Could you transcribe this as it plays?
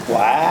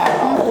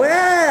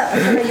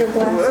Can I your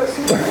glasses?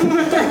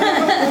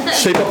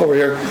 Shape up over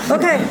here.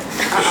 Okay,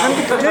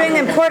 I'm doing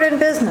important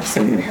business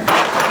over here.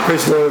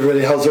 Praise the Lord,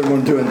 everybody. How's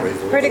everyone doing?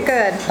 Pretty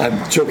good.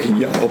 I'm joking.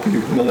 Yeah, I hope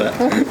you know that.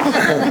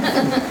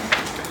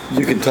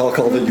 You can talk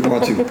all that you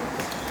want to.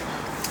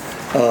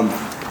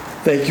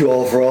 Thank you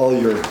all for all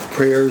your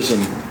prayers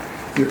and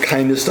your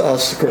kindness to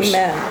us. Of course,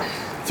 Amen.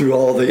 through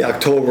all the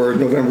October,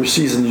 November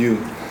season,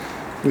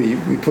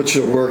 we put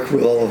you to work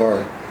with all of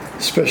our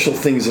special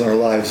things in our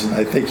lives, and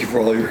I thank you for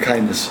all your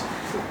kindness.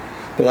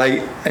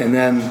 And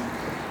then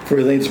for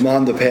Elaine's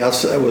mom to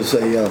pass, it was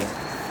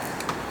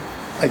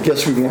I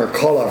guess we weren't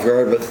caught off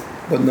guard,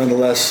 but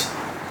nonetheless,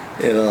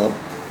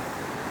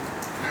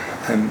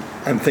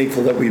 I'm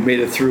thankful that we made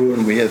it through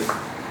and we had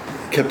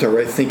kept our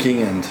right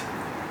thinking, and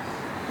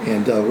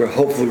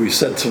hopefully we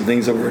said some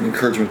things that were an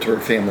encouragement to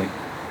our family.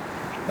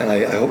 And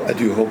I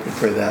do hope and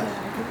pray that.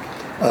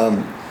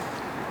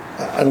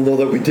 I don't know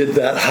that we did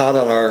that hot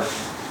on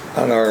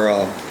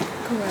our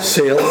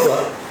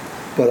sale,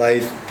 but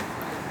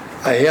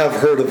I have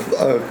heard of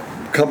a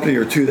company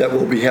or two that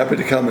will be happy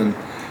to come and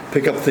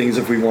pick up things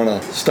if we want to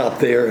stop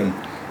there and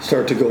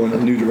start to go in a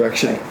new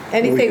direction.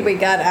 Anything we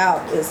got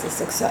out is a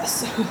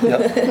success.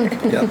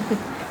 Yep.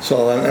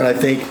 So, and I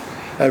thank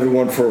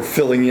everyone for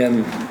filling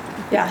in.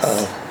 Yes.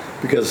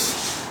 Because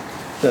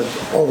that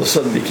all of a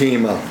sudden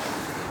became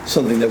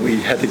something that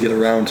we had to get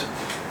around.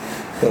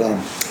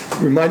 But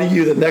reminding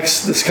you that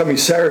this coming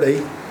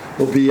Saturday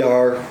will be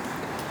our,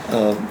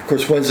 of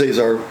course, Wednesday is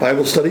our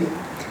Bible study,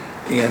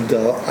 and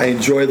I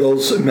enjoy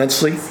those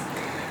immensely.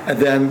 And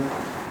then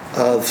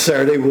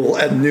Saturday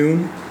at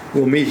noon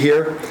we'll meet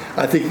here.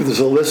 I think there's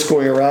a list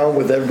going around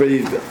with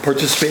everybody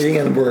participating,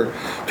 and we're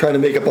trying to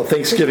make up a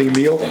Thanksgiving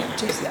meal,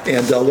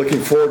 and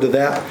looking forward to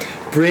that.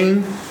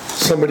 Bring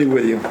somebody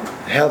with you.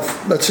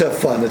 Let's have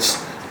fun. It's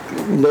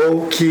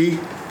low key.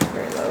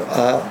 Very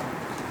low.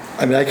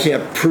 I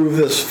can't prove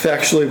this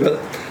factually, but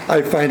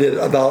I find it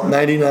about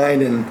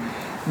 99 and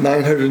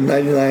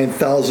 999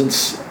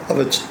 thousandths of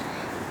a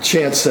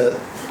chance that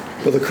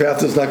Brother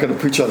Kraft is not going to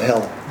preach on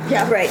hell.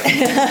 Yeah, right.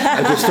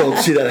 I just don't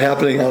see that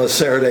happening on a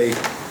Saturday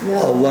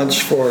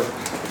lunch.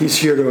 He's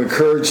here to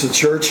encourage the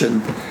church,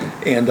 and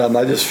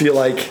I just feel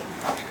like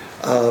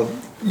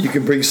you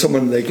can bring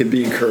someone and they can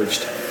be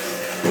encouraged.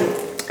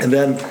 And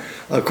then,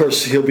 of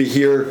course, he'll be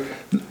here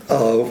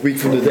a week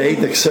from today,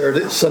 next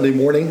Sunday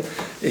morning.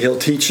 He'll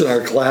teach in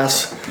our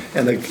class,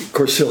 and of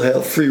course he'll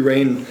have free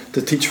reign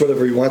to teach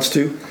whatever he wants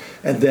to.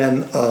 And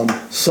then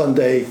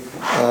Sunday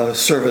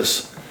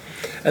service.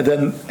 And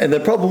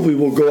then probably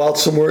we'll go out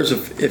somewhere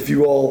if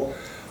you all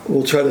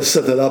will try to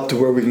set that up to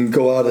where we can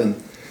go out and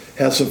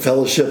have some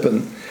fellowship.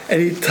 And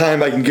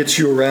anytime I can get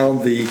you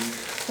around a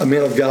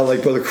man of God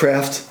like Brother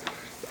Kraft,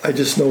 I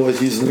just know that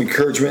he's an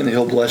encouragement and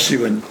he'll bless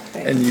you, and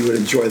you would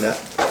enjoy that.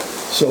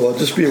 So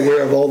just be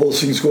aware of all those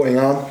things going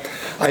on.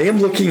 I am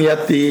looking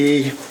at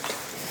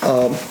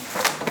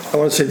I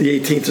want to say the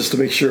 18th just to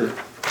make sure.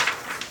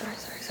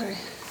 Sorry.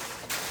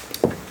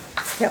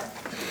 Yep.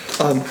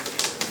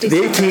 The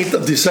 18th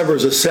of December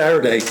is a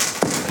Saturday.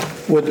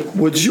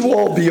 Would you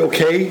all be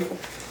okay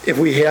if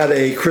we had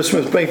a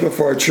Christmas banquet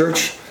for our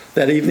church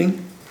that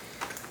evening?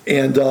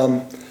 And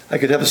I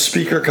could have a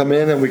speaker come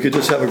in and we could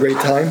just have a great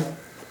time.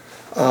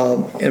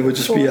 And it would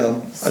just be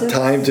a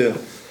time to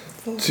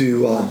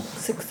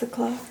 6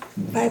 o'clock,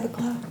 5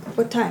 o'clock.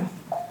 What time?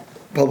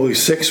 Probably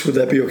 6. Would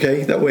that be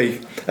okay? That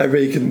way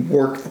everybody can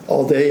work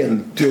all day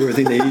and do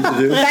everything they need to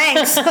do.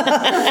 Thanks.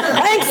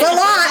 Thanks a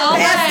lot,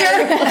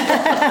 Pastor.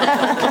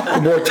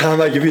 The more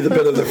time I give you, the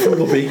better the food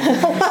will be.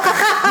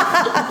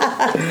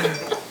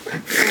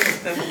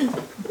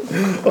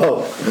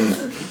 Oh,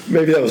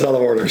 maybe that was out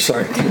of order.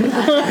 Sorry.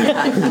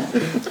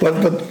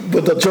 But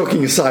the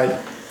joking aside,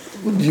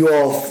 you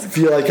all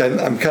feel like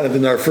I'm kind of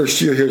in our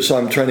first year here, so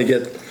I'm trying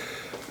to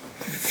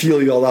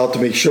feel you all out to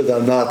make sure that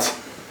I'm not.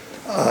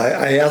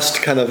 I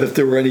asked kind of if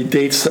there were any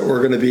dates that were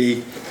going to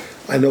be.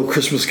 I know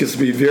Christmas gets to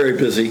be very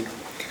busy.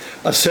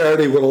 A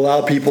Saturday would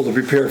allow people to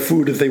prepare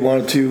food if they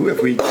wanted to.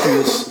 If we do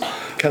this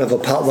kind of a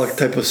potluck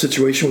type of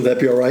situation, would that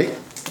be all right?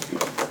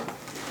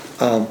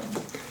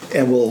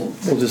 And we'll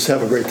just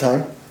have a great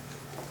time.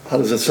 How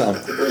does that sound?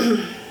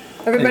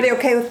 Everybody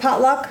okay with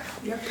potluck?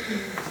 Yep.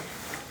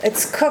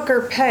 It's cook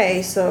or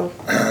pay, so.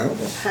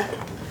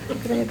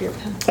 Could I have your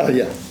pen?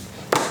 Yeah.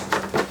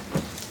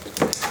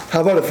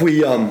 How about if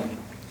we?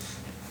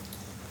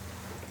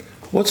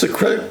 What's a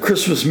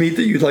Christmas meat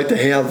that you'd like to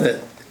have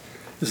that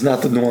is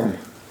not the norm?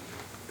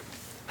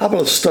 How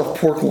about a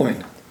stuffed pork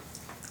loin?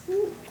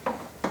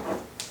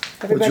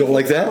 Would you all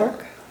like that?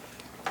 Pork?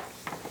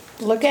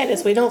 Look at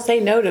us. We don't say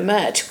no to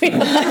much. Right?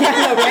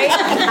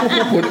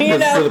 Would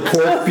the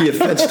pork be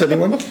offense to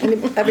anyone?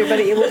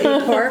 Everybody eat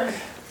pork?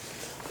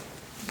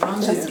 As long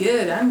as it's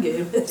good, I'm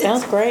good.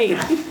 Sounds great.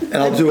 And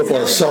I'll do up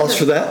a sauce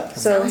for that.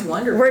 So Sounds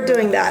wonderful. we're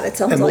doing that, it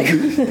sounds like.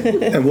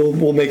 And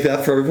we'll make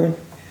that for everyone.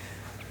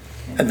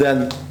 And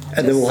then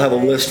we'll have a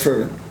list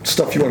for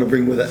stuff you want to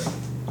bring with it.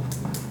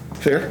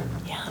 Fair?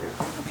 Yeah.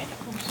 Okay.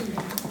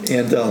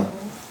 And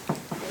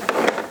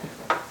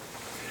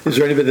Is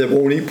there anybody that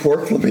won't eat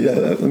pork? Let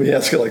me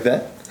ask it like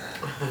that.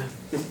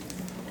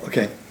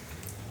 Okay.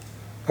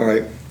 All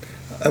right.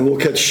 And we'll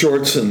catch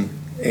Shorts and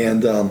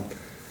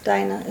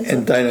Dinah is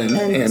And Dinah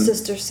and-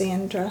 Sister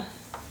Sandra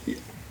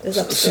is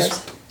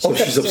upstairs. Oh,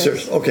 she's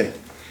upstairs. Okay.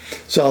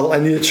 So I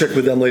need to check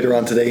with them later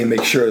on today and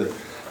make sure that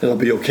it'll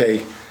be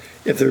okay.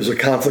 If there's a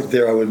conflict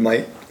there,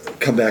 might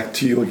come back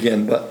to you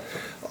again, but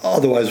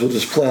otherwise we'll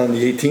just plan on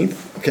the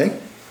 18th, okay?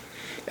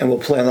 And we'll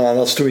plan on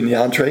us doing the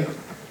entree.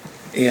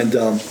 And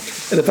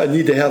if I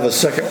need to have a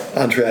second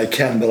entree, I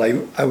can, but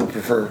I would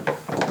prefer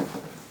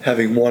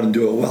having one and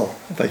do it well,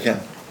 if I can.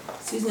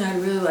 Susan,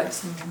 I'd really like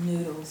some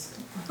noodles.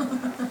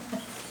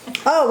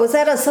 Oh, was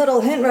that a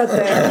subtle hint right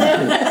there?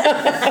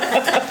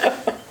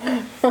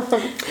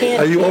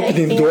 Are you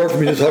opening the door for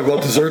me to talk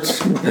about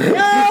desserts?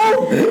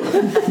 No!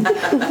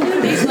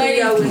 These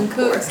ladies can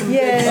cook some.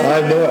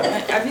 Yeah. I know it.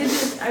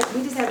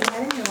 We just haven't had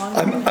any in a long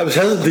time. I was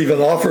hesitant to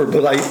even offer,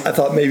 but I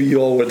thought maybe you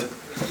all would,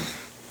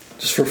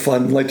 just for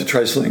fun, like to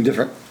try something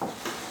different.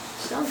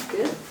 Sounds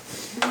good.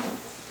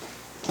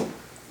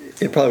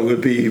 It probably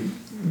would be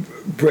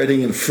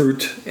breading and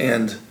fruit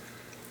and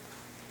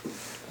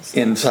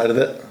inside of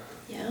it,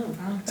 Yeah.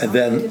 and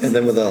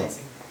then with a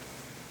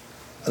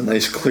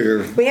nice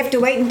clear, We have to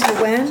wait until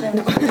when?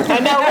 I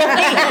know, right?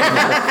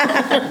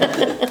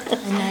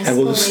 and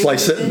we'll just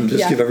slice it and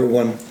just Yeah. give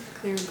everyone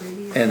Clear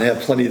gravy. and have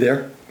plenty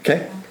there.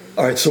 Okay?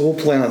 All right, so we'll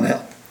plan on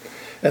that.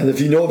 And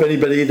if you know of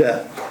anybody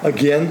that,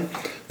 again,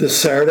 this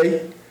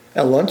Saturday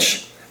at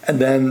lunch, and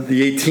then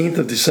the 18th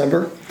of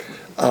December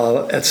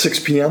at 6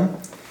 p.m.,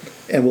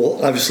 and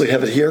we'll obviously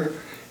have it here.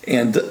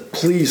 And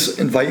please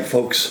invite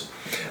folks.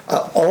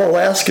 All I'll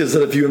ask is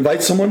that if you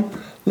invite someone,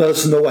 let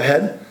us know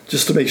ahead,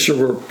 just to make sure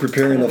we're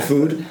preparing the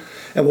food.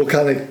 And we'll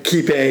kind of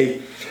keep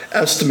a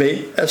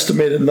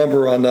estimated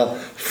number on the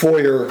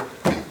foyer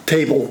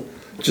table,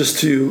 just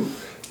to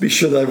be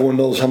sure that everyone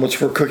knows how much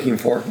we're cooking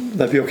for. Would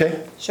that be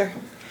okay? Sure.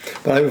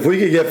 But if we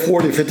could get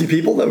 40 or 50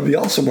 people, that would be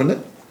awesome, wouldn't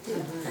it?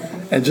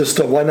 And just,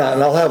 why not?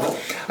 And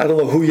I don't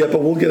know who yet,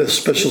 but we'll get a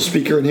special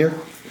speaker in here.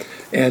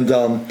 And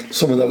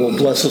someone that will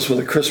bless us with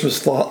a Christmas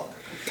thought.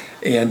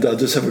 And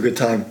just have a good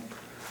time.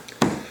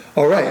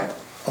 All right.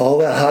 All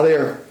that hot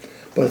air.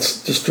 But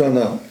it's just trying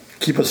to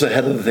keep us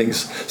ahead of the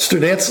things.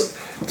 Students,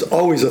 it's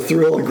always a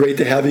thrill and great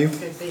to have you.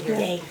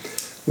 Yay.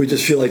 We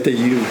just feel like that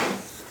you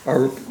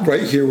are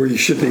right here where you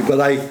should be.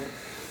 But I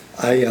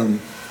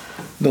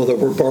know that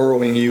we're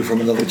borrowing you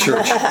from another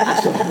church.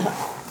 So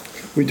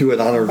we do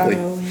it honorably.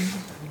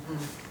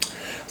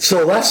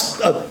 So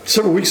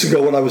several weeks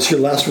ago when I was here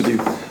last with you,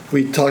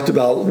 we talked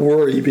about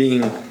worry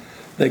being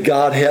that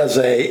God has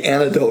an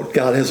antidote.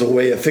 God has a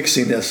way of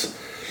fixing this.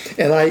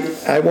 And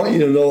I want you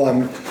to know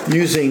I'm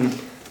using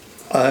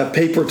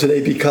paper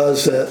today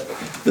because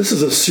this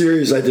is a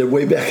series I did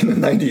way back in the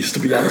 90s, to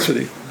be honest with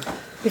you.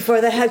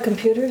 Before they had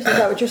computers? Is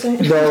that what you're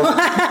saying? No,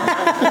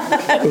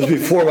 it was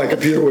before my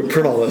computer would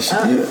print all this.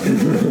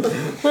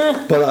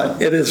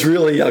 But it is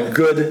really a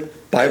good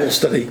Bible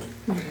study.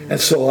 And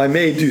so I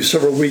may do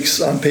several weeks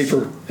on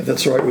paper, if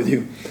that's all right with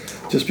you,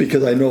 just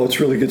because I know it's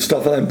really good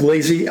stuff. And I'm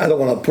lazy. I don't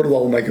want to put it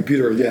all on my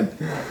computer again.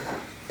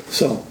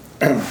 So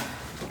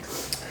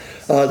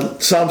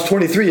Psalms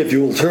 23, if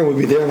you will turn with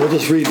me there, and we'll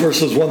just read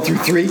verses 1 through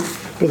 3.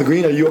 Brother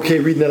Green, are you okay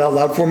reading that out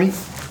loud for me?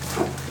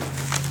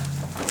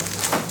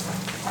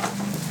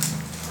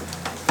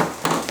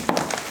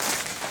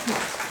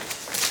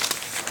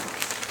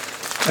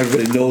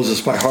 Everybody knows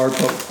this by heart,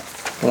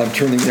 but I'm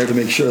turning there to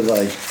make sure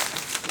that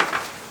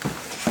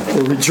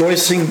we're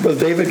rejoicing. Brother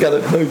David got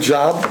a new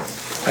job.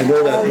 I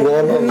know that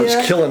Walmart was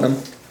killing him.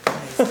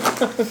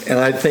 And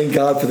I thank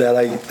God for that.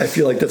 I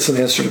feel like that's an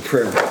answer to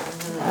prayer.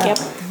 Yep.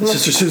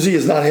 Sister Susie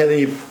has not had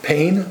any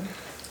pain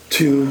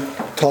to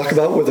talk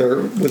about with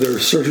her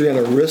surgery on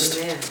her wrist.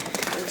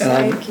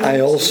 And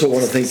I also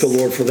want to thank the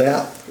Lord for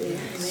that.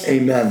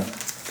 Amen.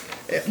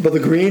 Brother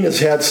Green has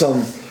had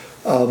some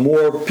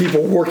more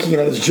people working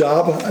on his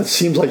job. It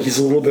seems like he's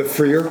a little bit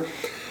freer.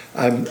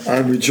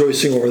 I'm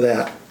rejoicing over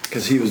that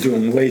because he was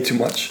doing way too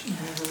much.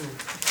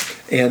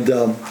 And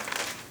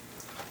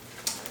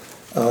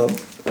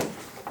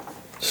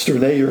Sister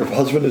Renee, your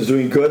husband is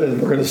doing good, and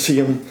we're going to see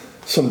him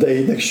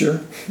someday next year.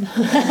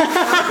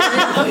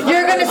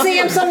 You're going to see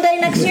him someday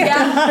next year? Yeah.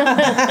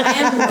 I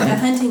am a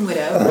hunting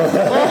widow.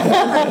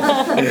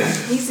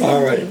 He's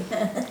All right.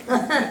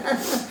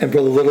 hunting. And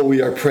Brother Little,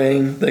 we are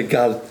praying that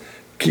God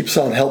keeps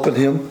on helping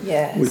him.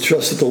 Yes. We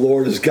trust that the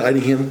Lord is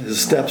guiding him, his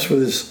steps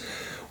with his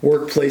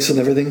workplace and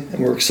everything,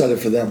 and we're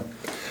excited for them.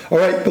 All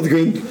right, Brother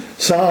Green,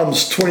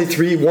 Psalms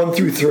 23, 1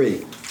 through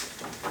 3.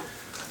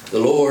 The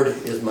Lord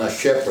is my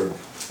shepherd,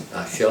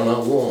 I shall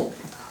not want.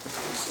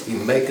 He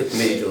maketh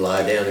me to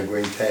lie down in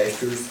green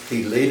pastures.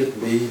 He leadeth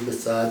me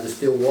beside the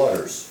still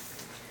waters.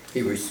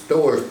 He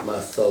restoreth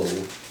my soul.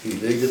 He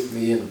leadeth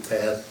me in the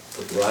path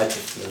of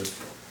righteousness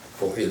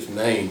for his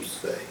name's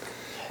sake.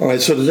 All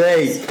right, so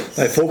today,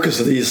 my focus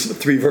of these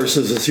 3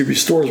 verses is he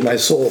restores my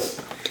soul.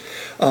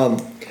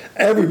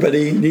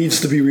 Everybody needs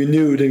to be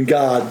renewed in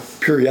God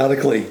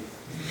periodically.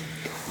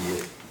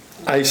 Yeah.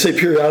 I say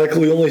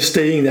periodically, only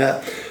stating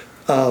that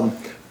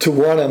To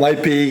one, it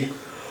might be,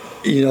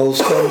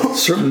 some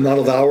certain amount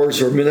of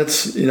hours or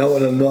minutes, and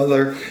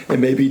another, it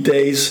may be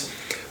days.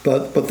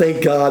 But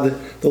thank God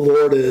the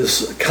Lord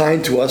is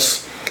kind to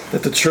us,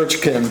 that the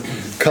church can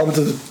come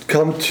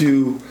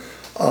to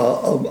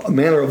a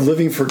manner of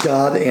living for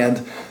God,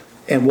 and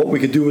what we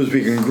can do is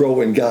we can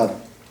grow in God.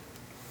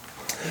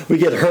 We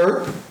get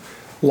hurt.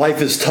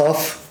 Life is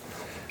tough.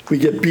 We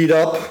get beat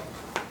up.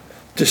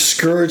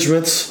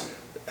 Discouragements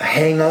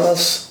hang on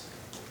us.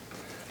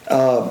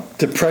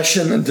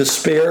 Depression and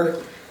despair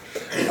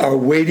are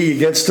weighty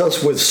against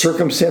us with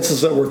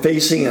circumstances that we're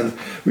facing and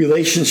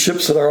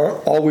relationships that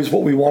aren't always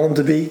what we want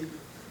them to be.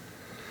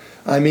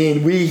 I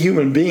mean, we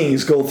human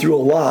beings go through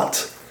a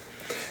lot.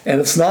 And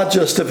it's not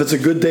just if it's a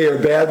good day or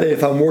a bad day,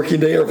 if I'm working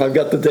day or if I've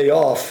got the day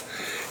off.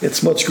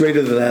 It's much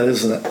greater than that,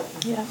 isn't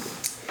it? Yeah.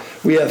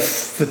 We have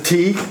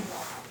fatigue.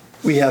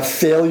 We have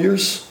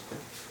failures.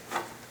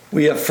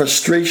 We have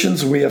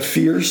frustrations. We have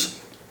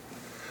fears.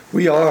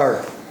 We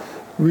are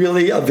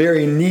really a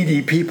very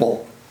needy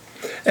people.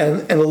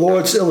 And the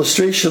Lord's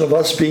illustration of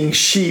us being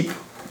sheep,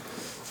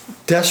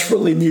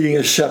 desperately needing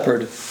a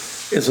shepherd,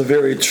 is a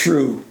very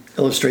true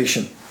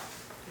illustration.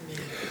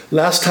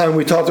 Last time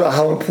we talked about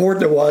how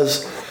important it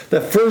was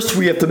that first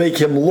we have to make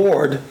him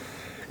Lord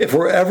if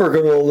we're ever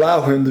going to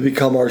allow him to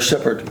become our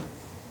shepherd.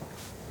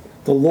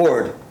 The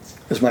Lord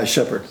is my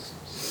shepherd.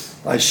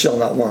 I shall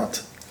not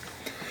want.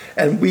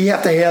 And we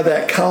have to have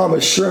that calm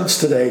assurance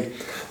today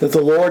that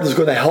the Lord is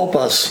going to help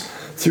us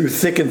through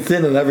thick and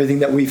thin and everything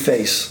that we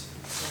face.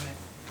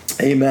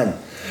 Amen.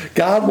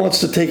 God wants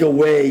to take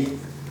away,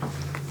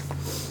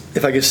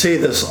 if I could say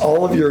this,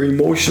 all of your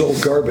emotional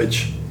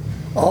garbage,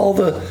 all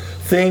the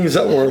things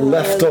that were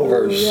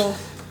leftovers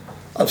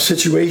of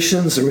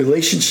situations and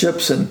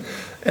relationships and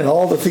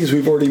all the things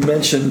we've already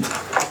mentioned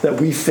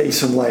that we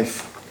face in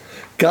life.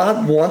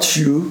 God wants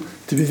you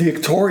to be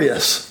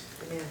victorious.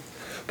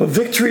 But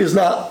victory is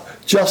not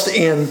just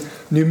in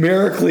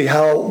numerically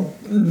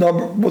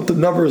what the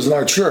numbers in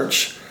our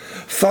church.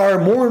 Far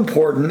more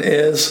important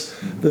is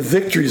the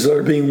victories that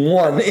are being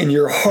won in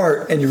your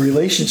heart and your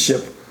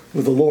relationship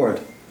with the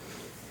Lord.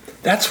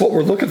 That's what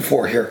we're looking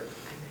for here.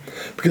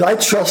 Because I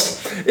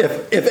trust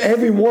if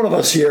every one of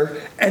us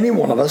here, any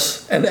one of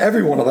us, and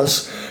every one of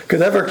us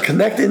could ever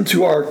connect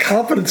into our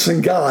confidence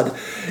in God,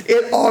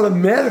 it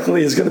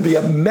automatically is going to be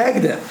a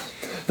magnet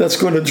that's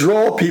going to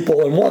draw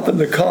people and want them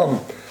to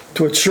come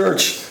to a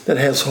church that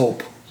has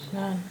hope.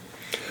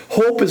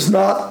 Hope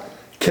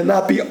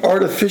cannot be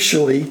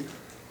artificially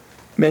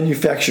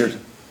manufactured.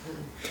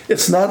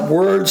 It's not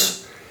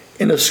words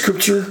in a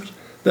scripture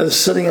that is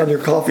sitting on your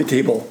coffee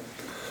table.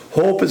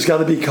 Hope has got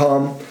to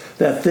become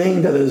that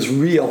thing that is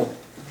real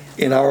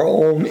in our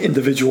own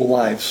individual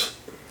lives.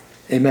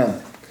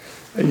 Amen.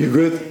 You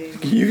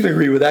can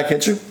agree with that,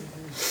 can't you?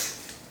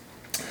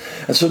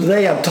 And so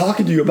today I'm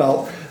talking to you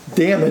about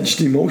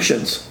damaged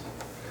emotions.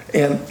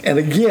 And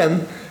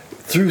again,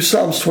 through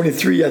Psalms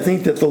 23, I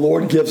think that the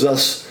Lord gives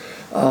us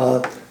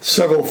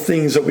several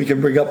things that we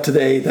can bring up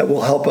today that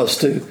will help us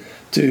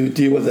to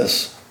deal with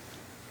this.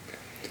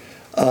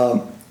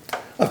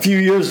 A few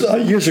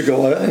years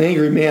ago, an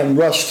angry man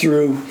rushed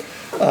through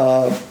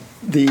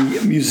the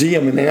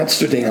museum in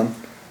Amsterdam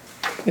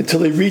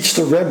until he reached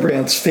the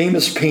Rembrandt's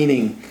famous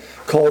painting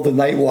called The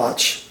Night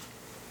Watch.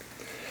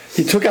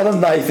 He took out a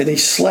knife and he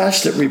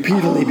slashed it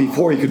repeatedly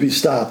before he could be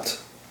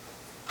stopped.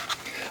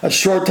 A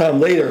short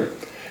time later,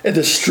 a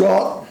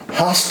distraught,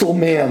 hostile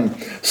man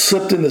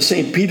slipped into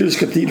St. Peter's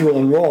Cathedral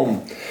in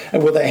Rome,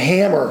 and with a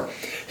hammer,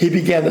 he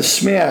began to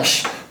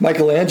smash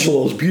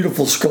Michelangelo's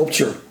beautiful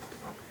sculpture,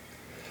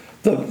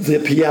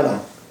 the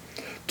Pieta.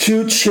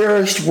 Two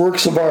cherished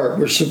works of art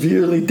were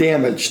severely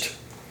damaged.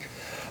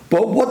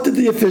 But what did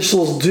the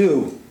officials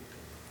do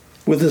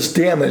with this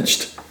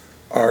damaged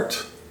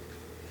art?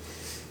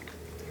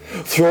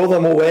 Throw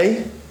them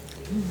away?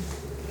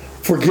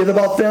 Forget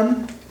about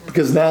them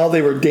because now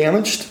they were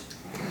damaged?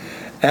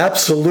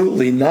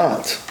 Absolutely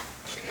not.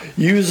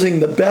 Using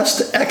the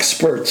best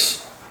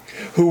experts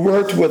who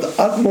worked with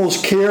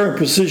utmost care and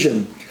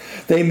precision,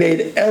 they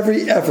made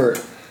every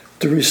effort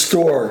to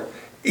restore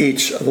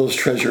each of those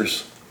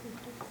treasures.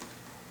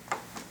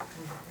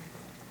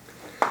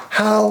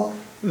 How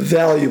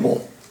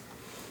valuable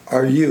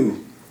are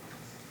you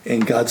in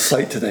God's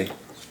sight today?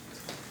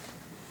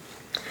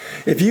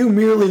 If you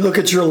merely look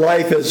at your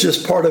life as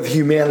just part of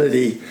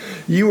humanity,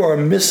 you are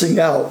missing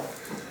out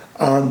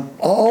on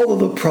all of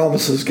the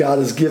promises God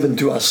has given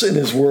to us in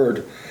His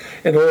Word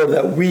in order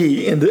that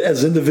we,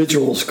 as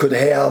individuals, could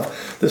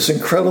have this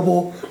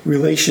incredible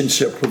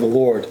relationship with the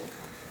Lord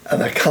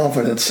and a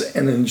confidence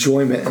and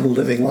enjoyment in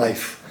living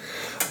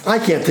life. I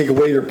can't take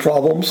away your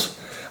problems.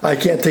 I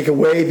can't take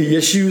away the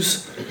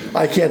issues.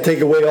 I can't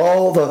take away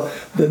all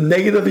the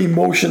negative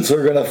emotions that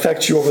are going to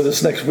affect you over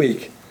this next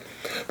week.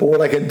 But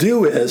what I can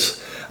do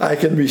is I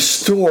can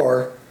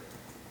restore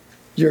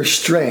your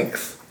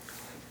strength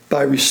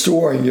by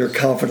restoring your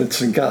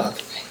confidence in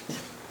God.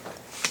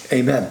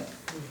 Amen.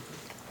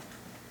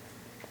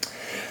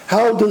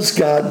 How does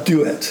God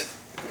do it?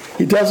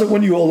 He does it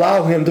when you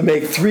allow him to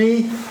make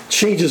 3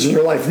 changes in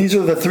your life. These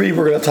are the 3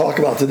 we're going to talk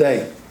about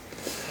today.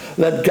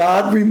 Let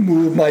God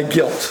remove my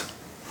guilt.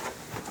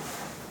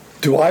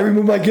 Do I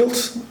remove my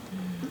guilt?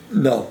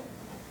 No.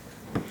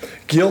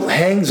 Guilt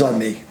hangs on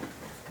me.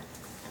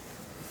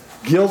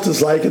 Guilt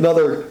is like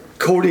another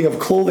coating of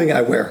clothing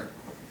I wear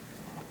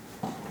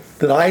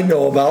that I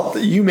know about,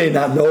 that you may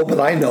not know, but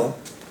I know.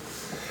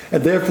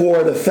 And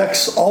therefore it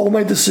affects all of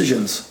my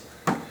decisions.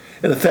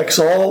 It affects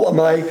all of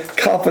my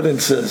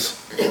confidences.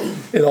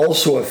 It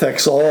also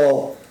affects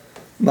all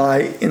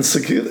my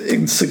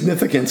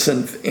insignificance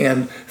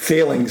and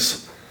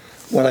failings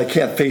when I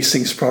can't face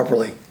things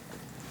properly.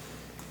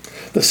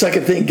 The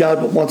second thing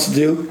God wants to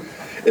do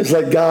is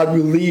let God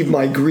relieve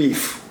my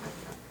grief.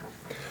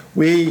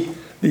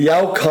 The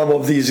outcome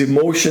of these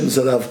emotions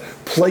that are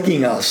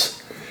plaguing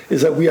us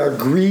is that we are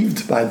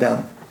grieved by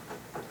them.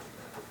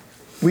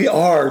 We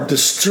are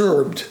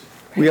disturbed.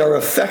 We are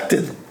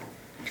affected.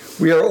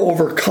 We are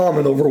overcome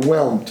and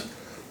overwhelmed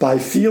by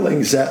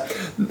feelings that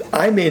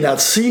I may not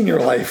see in your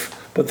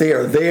life, but they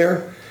are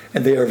there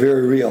and they are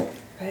very real.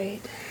 Right.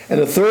 And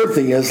the third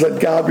thing is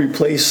let God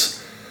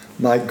replace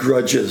my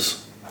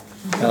grudges.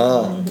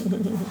 Because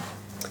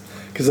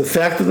the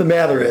fact of the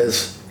matter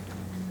is,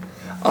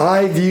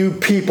 I view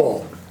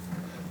people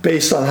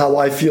based on how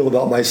I feel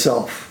about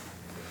myself.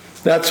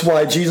 That's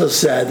why Jesus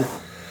said,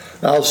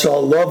 thou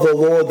shalt love the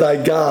Lord thy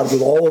God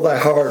with all of thy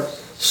heart,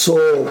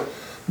 soul,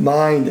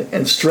 mind,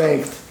 and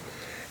strength.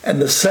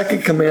 And the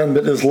second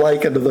commandment is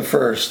like unto the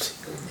first.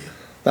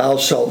 Thou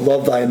shalt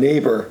love thy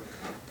neighbor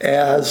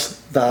as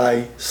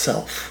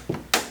thyself.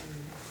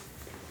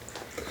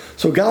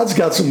 So God's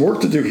got some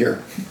work to do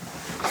here.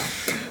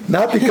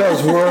 Not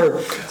because we're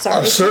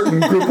a certain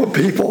group of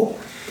people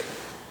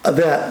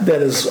that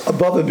is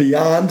above and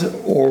beyond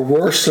or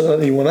worse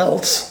than anyone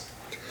else.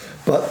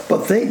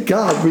 But thank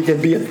God we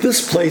can be at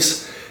this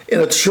place in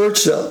a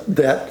church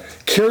that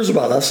cares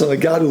about us and a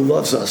God who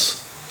loves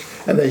us.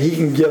 And that he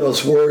can give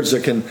us words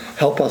that can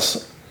help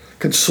us,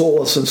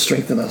 console us, and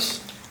strengthen us.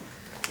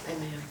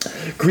 Amen.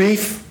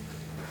 Grief,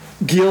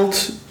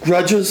 guilt,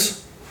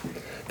 grudges.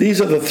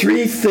 These are the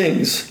 3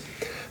 things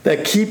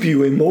that keep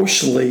you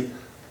emotionally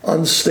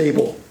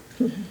unstable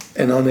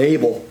and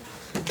unable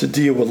to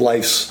deal with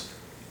life's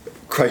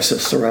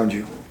crisis around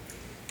you.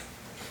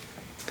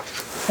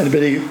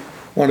 Anybody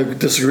want to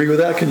disagree with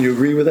that? Can you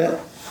agree with that?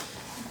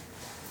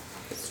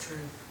 It's true.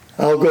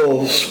 I'll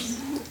go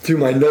through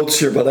my notes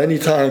here, but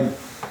anytime,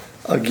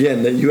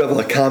 again, that you have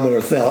a comment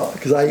or thought,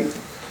 because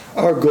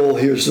our goal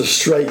here is to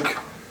strike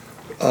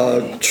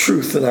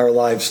truth in our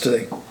lives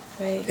today.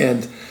 Right.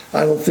 And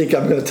I don't think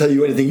I'm going to tell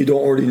you anything you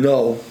don't already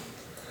know,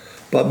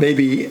 but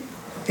maybe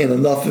in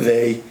enough of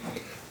a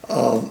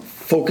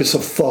focus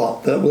of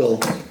thought that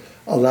will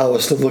allow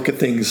us to look at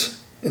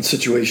things in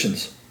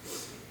situations.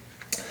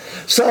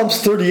 Psalms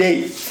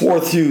 38, 4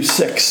 through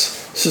 6.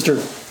 Sister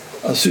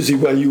Susie,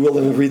 are you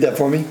willing to read that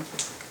for me?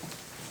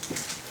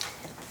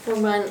 For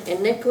mine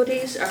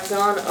iniquities are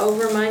gone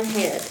over mine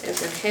head,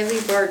 as a heavy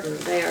burden,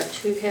 they are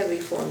too heavy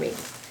for me.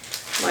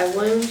 My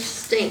wounds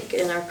stink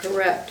and are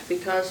corrupt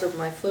because of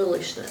my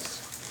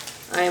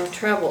foolishness. I am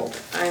troubled,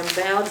 I am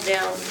bowed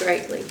down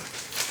greatly.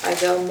 I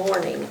go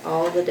mourning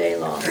all the day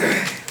long.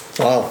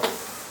 Wow.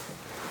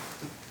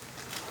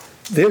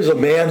 There's a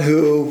man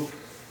who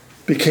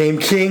became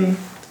king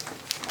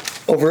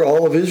over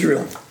all of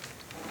Israel,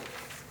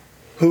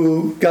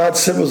 who God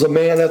said was a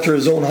man after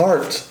his own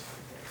heart.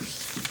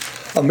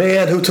 A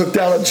man who took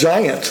down a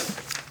giant.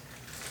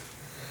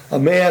 A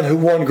man who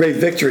won great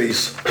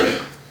victories.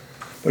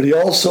 But he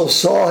also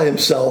saw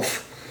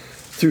himself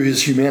through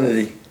his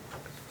humanity.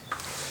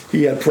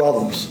 He had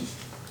problems,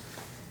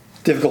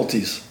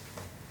 difficulties.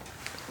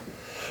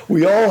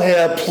 We all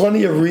have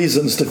plenty of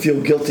reasons to feel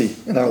guilty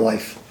in our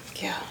life.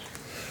 Yeah.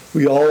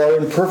 We all are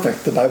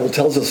imperfect. The Bible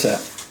tells us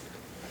that.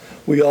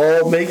 We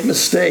all make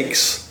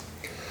mistakes.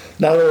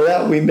 Not only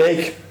that, we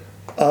make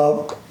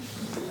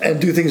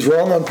and do things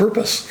wrong on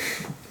purpose.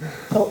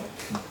 Oh.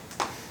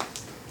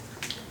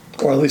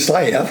 Or at least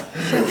I have.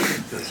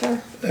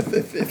 Sure.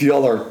 If you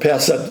all are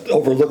past that,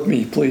 overlook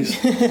me, please.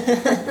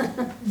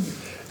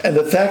 And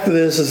the fact of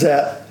this is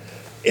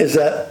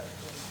that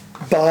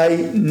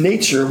by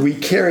nature we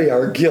carry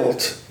our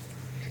guilt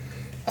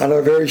on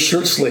our very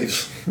shirt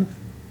sleeves.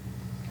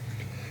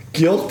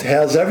 Guilt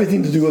has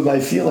everything to do with my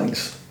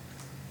feelings.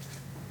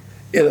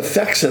 It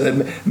affects it,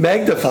 it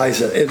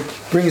magnifies it, it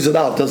brings it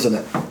out, doesn't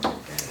it?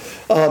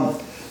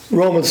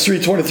 Romans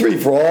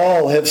 3:23, for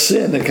all have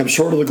sinned and come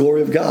short of the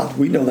glory of God.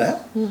 We know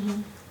that.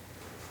 Mm-hmm.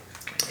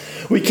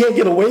 We can't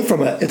get away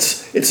from it.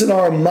 It's in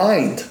our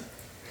mind.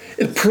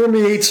 It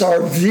permeates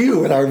our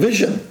view and our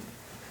vision.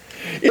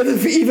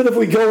 Even if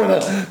we go in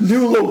a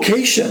new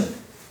location,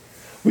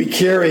 we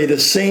carry the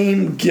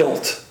same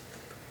guilt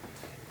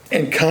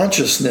and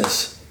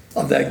consciousness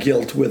of that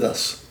guilt with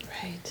us.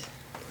 Right.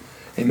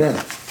 Amen.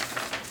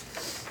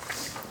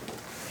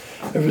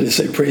 Everybody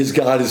say, praise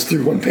God, is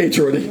through one page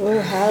already. Oh,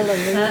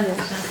 hallelujah.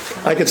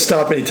 I could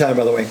stop anytime,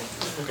 by the way.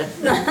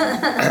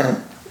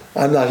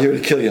 I'm not here to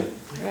kill you.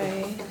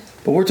 Right.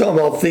 But we're talking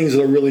about things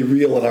that are really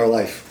real in our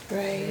life.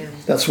 Right.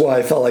 That's why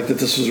I felt like that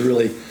this was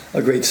really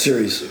a great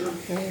series.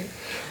 Right.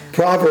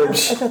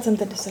 Proverbs. I've got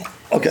something to say.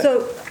 Okay.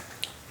 So,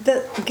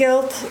 the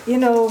guilt,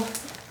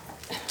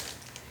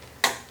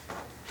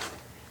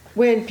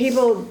 when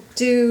people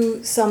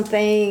do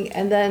something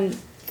and then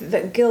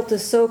the guilt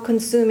is so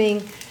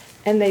consuming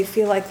and they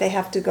feel like they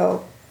have to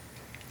go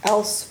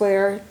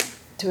elsewhere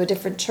to a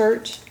different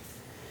church,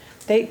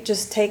 they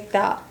just take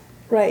that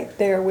right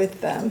there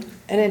with them.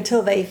 And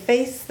until they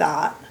face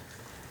that,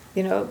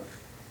 you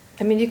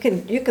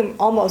can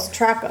almost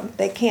track them.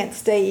 They can't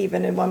stay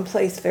even in one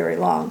place very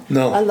long.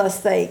 No.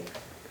 Unless they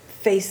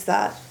face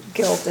that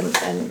guilt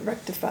and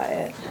rectify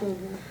it.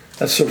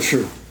 That's so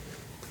true.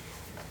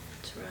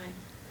 That's right.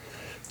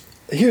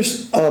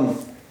 Here's,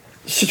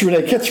 Sister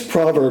Renee, catch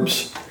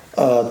Proverbs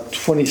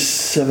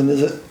 27,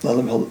 is it? No,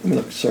 let me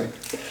look, sorry.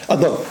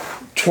 No,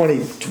 20,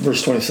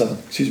 verse 27,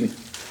 excuse me.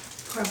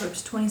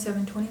 Proverbs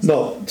 27:27.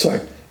 No,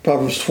 sorry,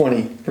 Proverbs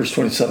 20, verse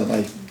 27,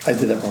 I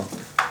did that wrong.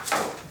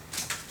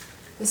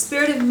 The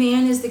spirit of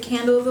man is the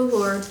candle of the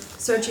Lord,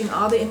 searching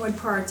all the inward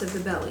parts of the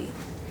belly.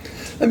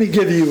 Let me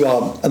give you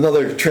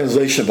another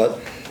translation,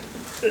 but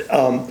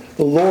the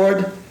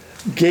Lord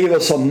gave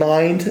us a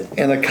mind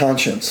and a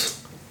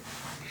conscience.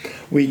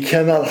 We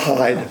cannot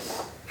hide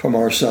from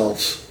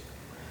ourselves.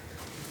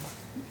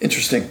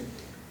 Interesting.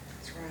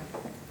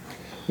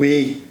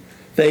 We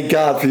thank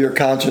God for your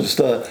conscience.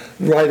 The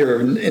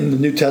writer in the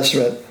New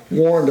Testament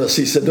warned us.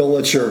 He said, don't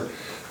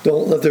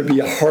let there be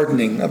a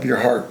hardening of your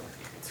heart.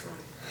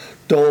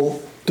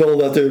 Don't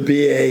let there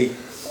be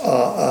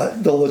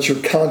don't let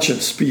your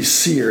conscience be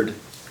seared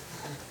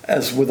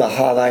as with a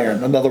hot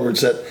iron. In other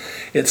words, that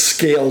it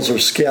scales or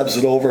scabs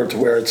it over to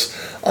where it's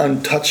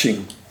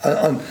untouching,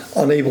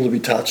 unable to be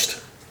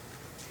touched.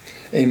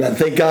 Amen.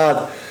 Thank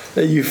God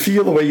that you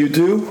feel the way you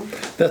do.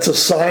 That's a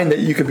sign that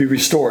you can be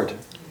restored.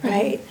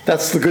 Right.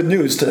 That's the good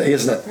news today,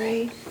 isn't it?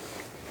 Right.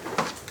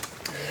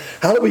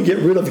 How do we get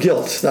rid of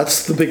guilt?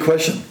 That's the big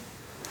question.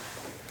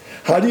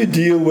 How do you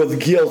deal with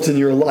guilt in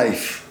your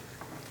life?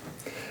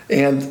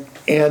 And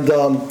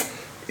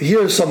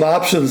here are some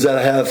options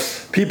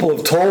that people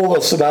have told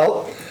us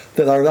about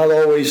that are not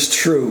always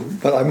true,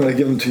 but I'm going to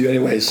give them to you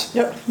anyways.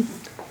 Yep.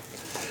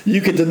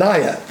 You can deny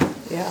it.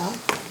 Yeah.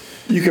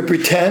 You can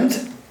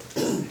pretend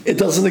it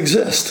doesn't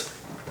exist.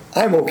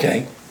 I'm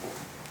okay.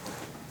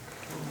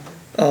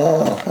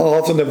 How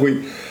often have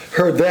we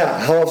heard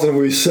that? How often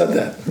have we said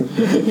that?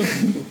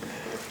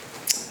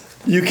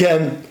 You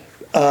can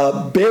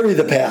bury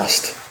the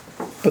past,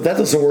 but that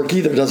doesn't work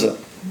either, does it?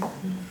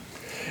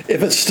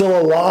 If it's still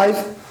alive,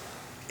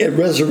 it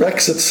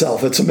resurrects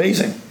itself. It's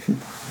amazing.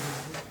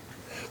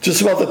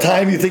 Just about the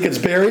time you think it's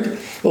buried,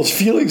 those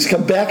feelings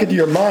come back into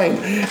your mind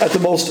at the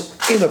most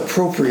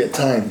inappropriate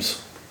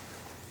times.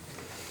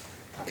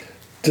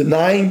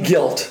 Denying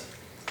guilt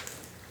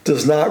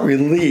does not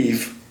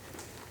relieve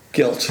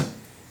guilt.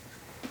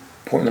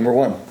 Point number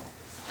one.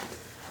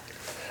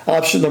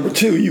 Option number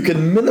two, you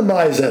can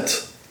minimize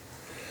it.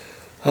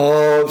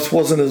 Oh, it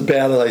wasn't as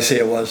bad as I say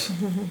it was.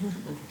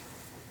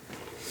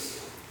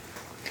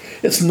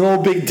 It's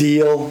no big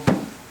deal.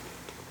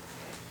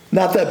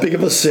 Not that big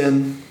of a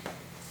sin.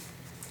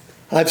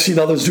 I've seen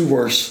others do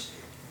worse.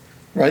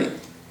 Right?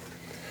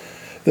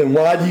 Then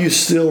why do you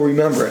still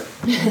remember it?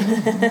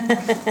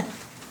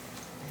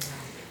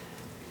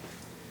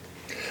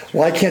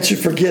 Why can't you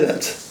forget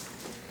it?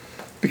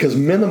 Because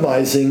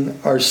minimizing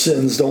our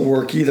sins don't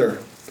work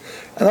either.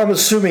 And I'm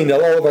assuming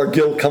that all of our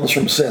guilt comes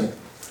from sin.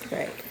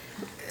 Right.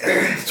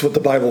 It's what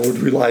the Bible would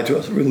reveal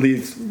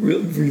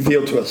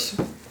to us.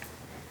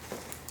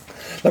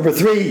 Number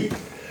three,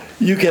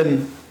 you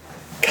can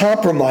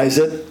compromise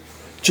it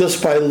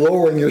just by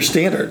lowering your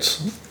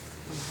standards.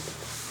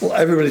 Well,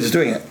 everybody's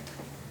doing it.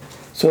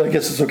 So I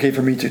guess it's okay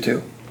for me to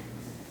too.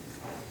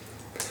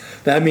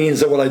 That means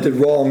that what I did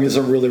wrong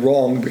isn't really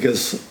wrong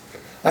because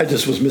I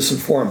just was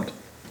misinformed.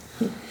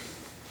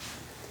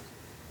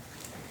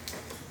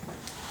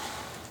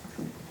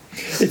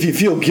 If you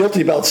feel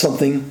guilty about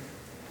something,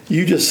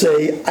 you just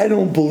say, I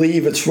don't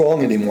believe it's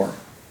wrong anymore.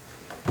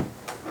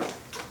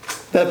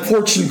 That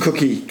fortune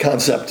cookie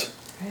concept.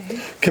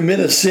 Right. Commit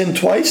a sin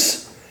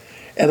twice,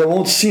 and it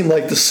won't seem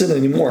like the sin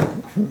anymore.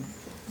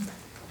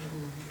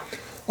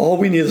 All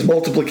we need is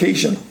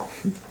multiplication.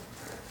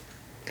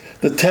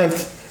 The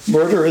 10th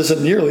murder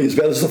isn't nearly as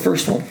bad as the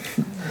first one.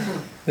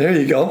 There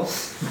you go.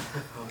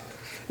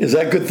 Is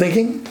that good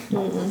thinking?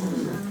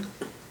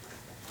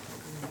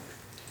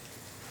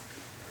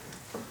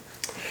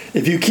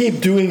 If you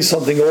keep doing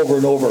something over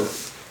and over,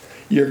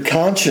 your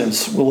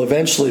conscience will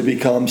eventually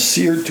become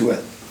seared to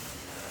it.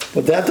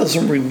 But that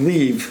doesn't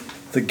relieve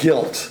the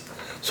guilt.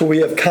 So we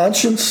have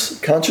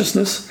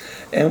consciousness,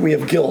 and we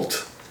have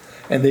guilt.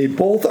 And they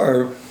both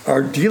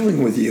are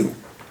dealing with you.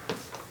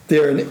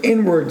 They're an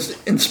inward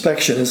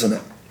inspection, isn't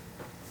it?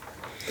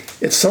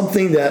 It's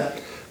something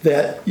that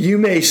you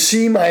may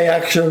see my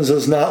actions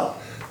as not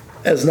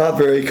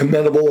very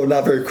commendable or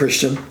not very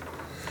Christian,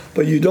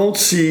 but you don't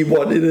see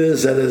what it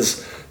is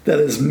that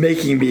is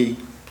making me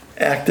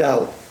act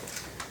out.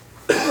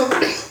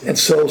 And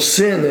so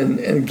sin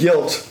and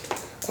guilt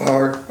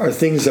are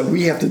things that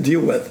we have to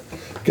deal with.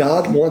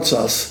 God wants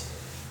us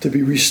to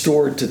be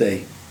restored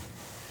today.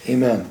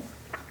 Amen.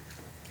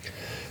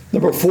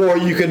 Number 4,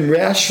 you can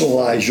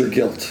rationalize your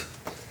guilt.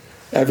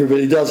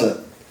 Everybody does it.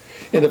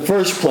 In the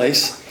first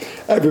place,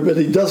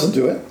 everybody doesn't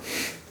do it.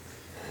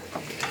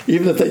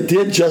 Even if they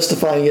did,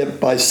 justifying it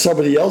by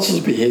somebody else's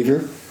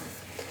behavior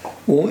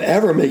won't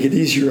ever make it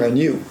easier on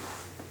you.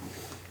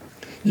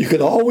 You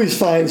can always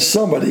find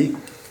somebody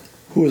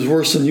who is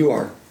worse than you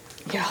are.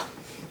 Yeah.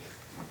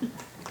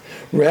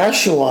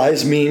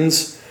 Rationalize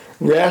means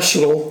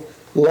rational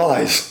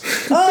lies.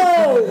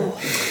 Oh!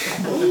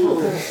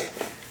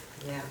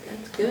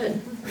 That's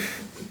good.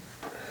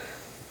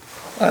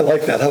 I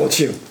like that. How about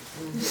you?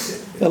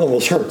 That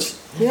almost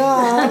hurts.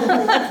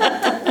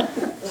 Yeah.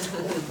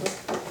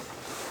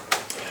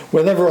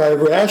 Whenever I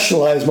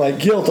rationalize my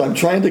guilt, I'm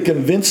trying to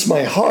convince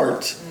my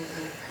heart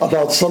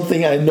about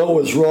something I know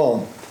is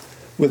wrong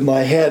with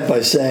my head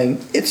by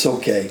saying, it's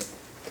okay.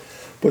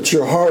 But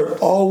your heart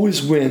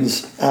always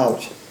wins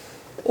out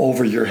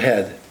over your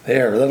head.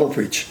 There, that'll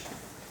preach.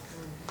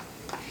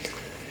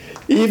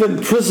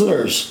 Even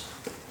prisoners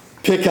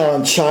pick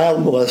on child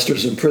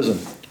molesters in prison.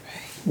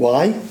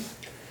 Why?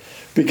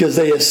 Because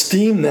they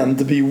esteem them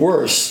to be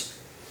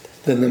worse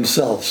than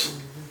themselves.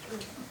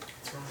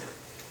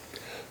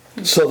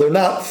 So they're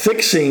not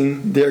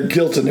fixing their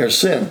guilt and their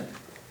sin.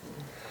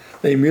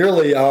 They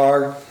merely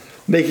are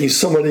making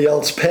somebody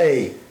else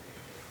pay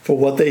for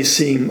what they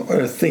seem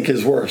or think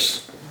is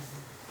worse.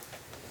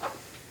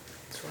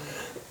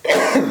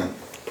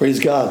 Praise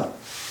God.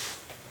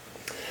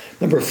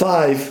 Number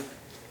 5,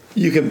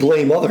 you can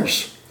blame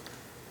others.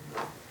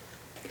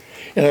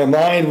 In our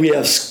mind, we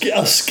have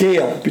a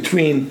scale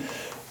between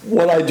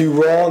what I do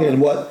wrong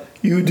and what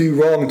you do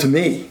wrong to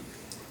me.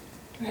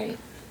 Right.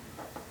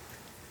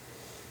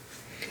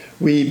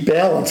 We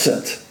balance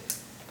it.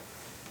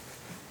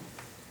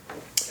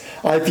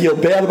 I feel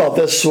bad about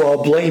this, so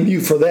I'll blame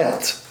you for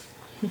that.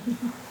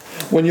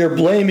 When you're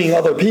blaming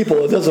other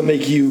people, it doesn't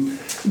make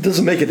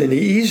it any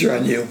easier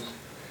on you.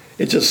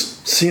 It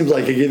just seems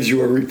like it gives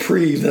you a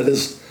reprieve that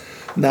is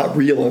not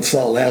real and it's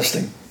not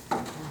lasting.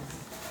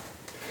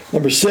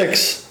 Number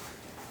 6,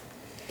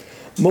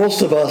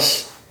 most of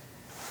us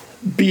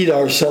beat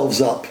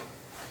ourselves up,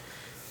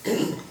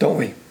 don't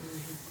we?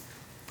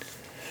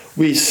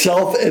 We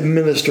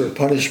self-administer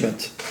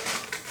punishment.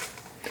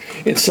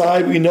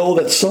 Inside, we know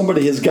that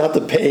somebody has got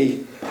to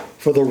pay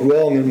for the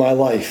wrong in my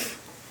life.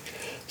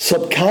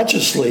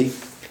 Subconsciously,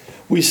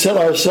 we set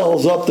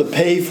ourselves up to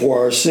pay for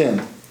our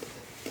sin.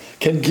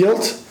 Can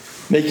guilt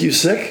make you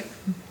sick?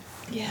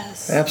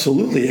 Yes.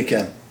 Absolutely it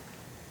can.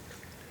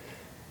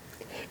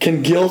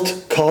 Can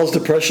guilt cause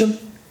depression?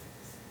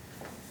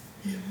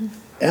 Mm-hmm.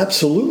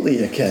 Absolutely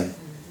it can.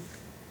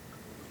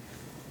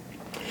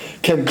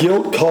 Can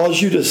guilt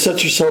cause you to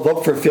set yourself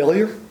up for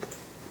failure?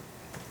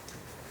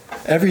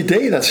 Every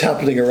day that's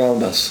happening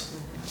around us.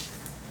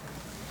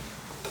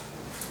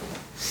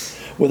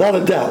 Without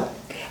a doubt,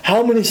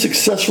 how many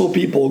successful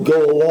people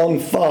go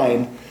along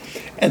fine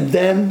and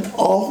then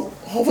all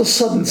of a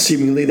sudden,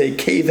 seemingly, they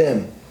cave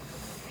in?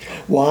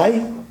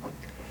 Why?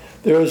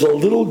 There is a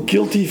little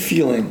guilty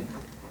feeling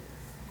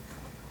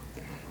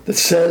that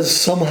says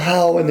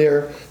somehow in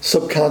their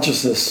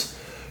subconsciousness,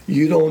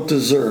 you don't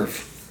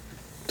deserve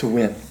to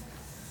win.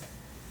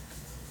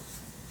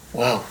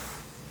 Wow.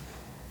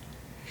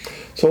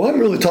 So I'm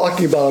really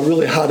talking about a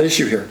really hot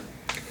issue here.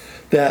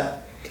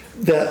 That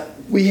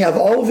we have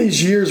all of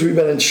these years we've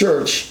been in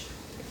church,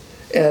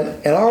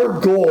 and our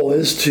goal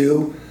is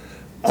to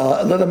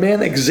let a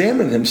man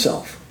examine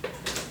himself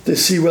to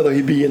see whether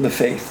he be in the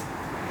faith.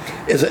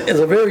 Is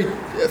a very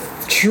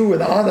true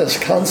and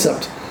honest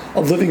concept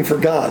of living for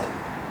God.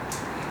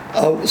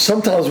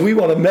 Sometimes we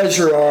want to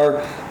measure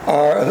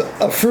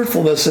our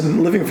fruitfulness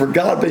in living for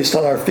God based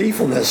on our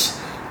faithfulness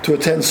to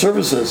attend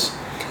services.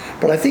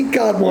 But I think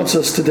God wants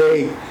us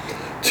today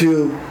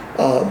to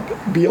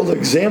be able to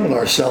examine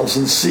ourselves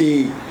and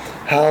see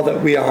how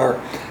that we are,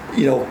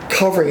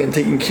 covering and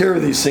taking care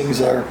of these things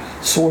that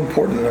are so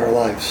important in our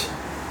lives.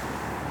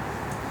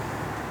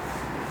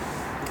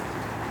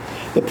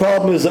 The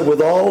problem is that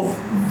with all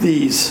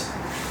these,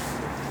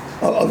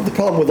 the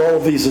problem with all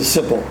of these is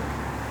simple.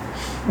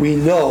 We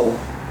know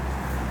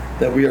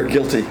that we are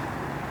guilty,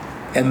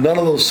 and none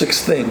of those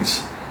 6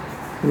 things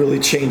really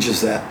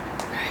changes that.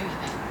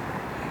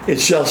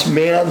 It's just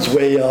man's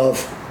way of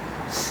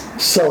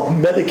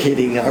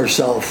self-medicating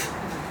ourselves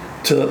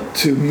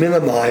to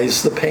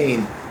minimize the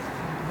pain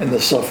and the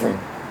suffering.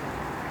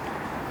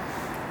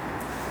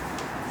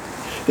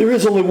 There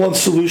is only one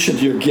solution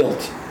to your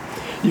guilt.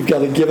 You've got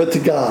to give it to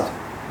God.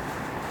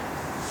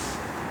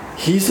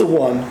 He's the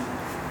one.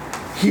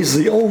 He's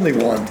the only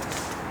one.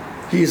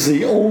 He's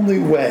the only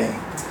way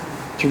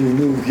to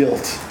remove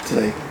guilt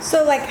today.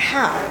 So, like,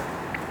 how?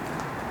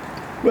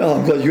 Well,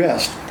 I'm glad you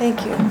asked.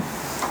 Thank you.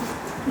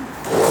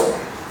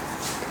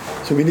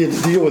 So we need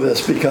to deal with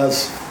this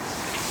because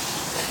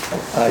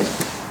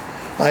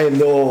I am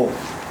no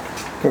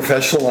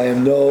professional. I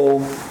am no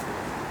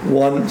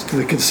One,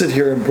 we can sit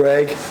here and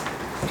brag.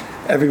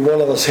 Every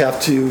one of us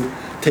have to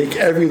take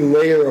every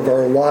layer of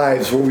our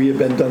lives where we have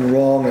been done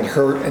wrong and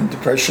hurt and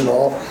depression,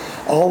 all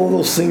of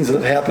those things that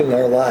have happened in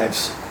our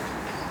lives.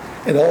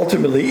 And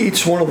ultimately,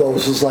 each one of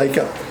those is like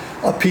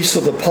a piece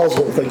of the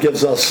puzzle that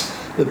gives us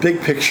the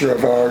big picture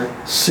of our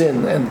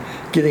sin and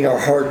getting our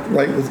heart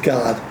right with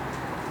God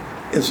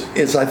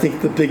is I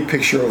think, the big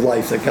picture of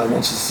life that God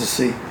wants us to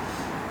see.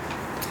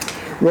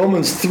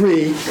 Romans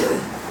 3,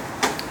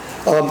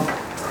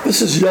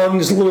 this is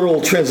Young's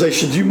literal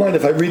translation. Do you mind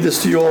if I read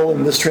this to you all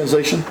in this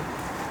translation?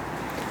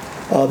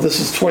 This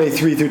is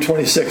 23 through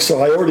 26.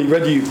 So I already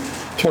read you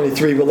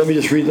 23, but let me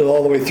just read it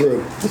all the way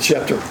through the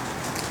chapter.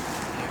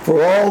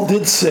 For all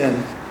did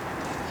sin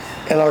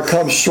and are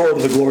come short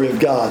of the glory of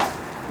God,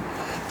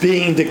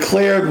 being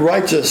declared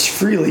righteous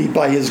freely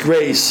by his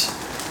grace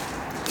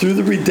through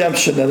the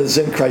redemption that is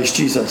in Christ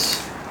Jesus,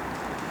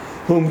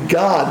 whom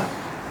God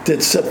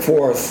did set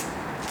forth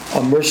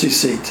a mercy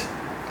seat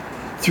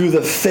through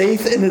the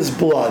faith in his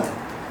blood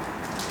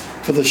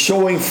for the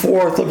showing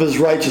forth of his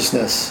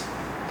righteousness,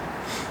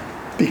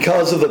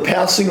 because of the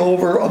passing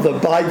over of the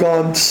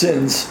bygone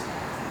sins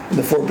and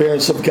the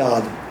forbearance of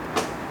God,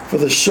 for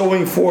the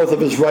showing forth of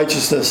his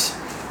righteousness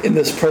in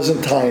this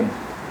present time,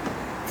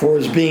 for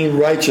his being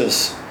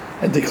righteous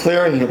and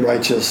declaring him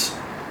righteous,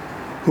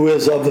 who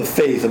is of the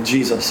faith of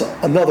Jesus.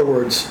 In other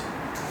words,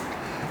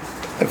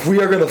 if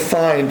we are going to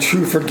find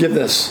true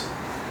forgiveness,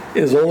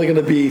 it is only going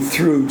to be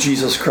through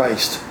Jesus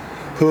Christ,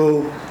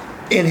 who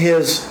in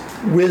his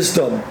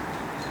wisdom,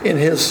 in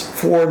his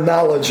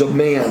foreknowledge of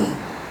man,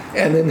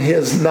 and in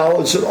his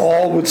knowledge that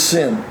all would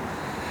sin,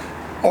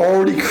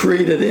 already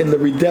created in the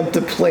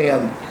redemptive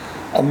plan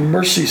a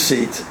mercy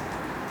seat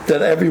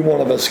that every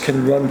one of us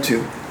can run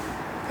to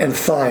and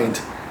find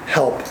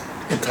help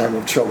in time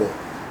of trouble.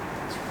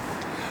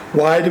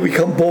 Why do we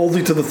come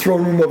boldly to the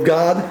throne room of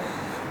God?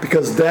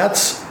 Because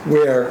that's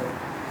where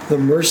the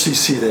mercy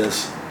seat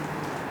is.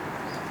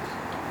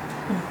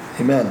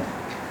 Amen.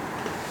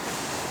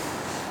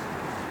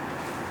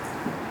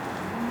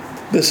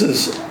 This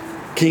is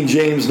King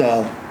James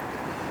now.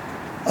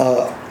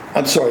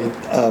 I'm sorry.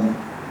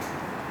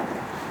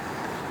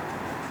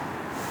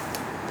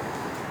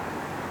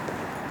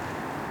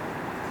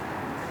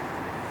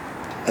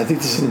 I think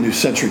this is the New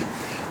Century.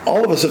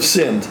 All of us have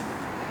sinned,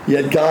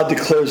 yet God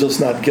declares us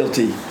not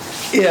guilty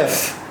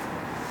if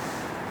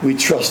we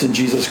trust in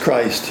Jesus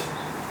Christ,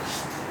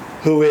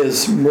 who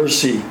is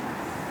mercy,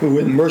 who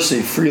in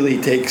mercy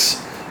freely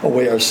takes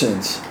away our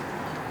sins.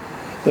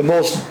 The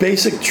most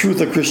basic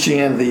truth of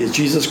Christianity is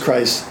Jesus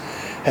Christ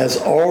has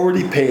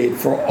already paid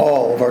for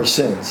all of our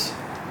sins.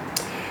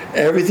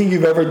 Everything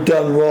you've ever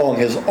done wrong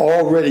has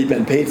already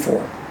been paid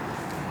for.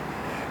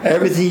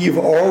 Everything you've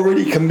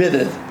already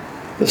committed,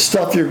 the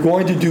stuff you're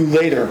going to do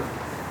later,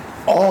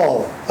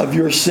 all of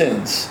your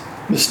sins,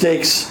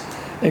 mistakes,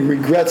 and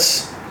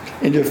regrets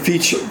in your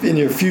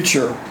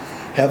future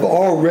have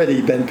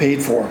already been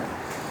paid for.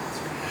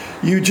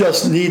 You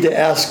just need to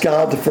ask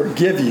God to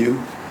forgive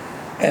you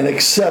and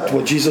accept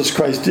what Jesus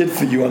Christ did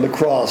for you on the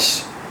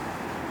cross,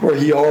 where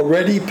he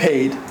already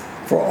paid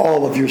for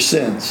all of your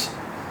sins.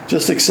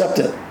 Just accept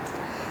it.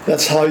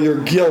 That's how your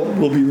guilt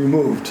will be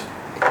removed.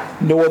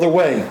 No other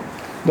way.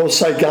 No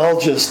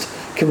psychologist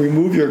can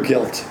remove your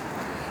guilt.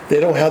 They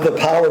don't have the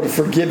power to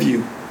forgive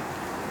you.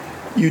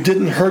 You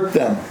didn't hurt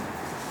them,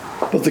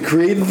 but the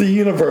creator of the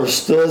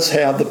universe does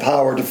have the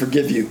power to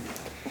forgive you.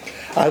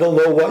 I don't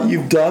know what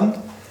you've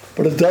done,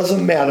 but it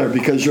doesn't matter,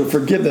 because your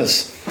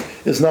forgiveness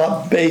is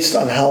not based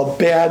on how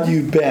bad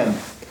you've been,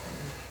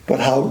 but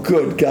how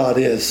good God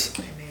is.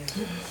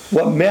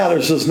 What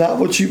matters is not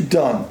what you've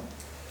done,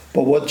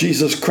 but what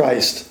Jesus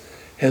Christ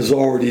has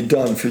already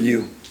done for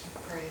you.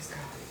 Praise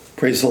God.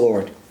 Praise the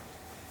Lord.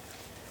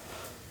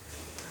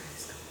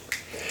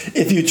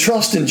 If you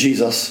trust in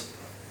Jesus,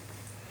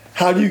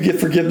 how do you get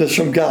forgiveness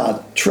from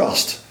God?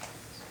 Trust.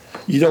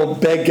 You don't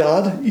beg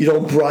God. You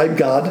don't bribe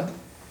God.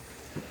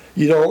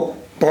 You don't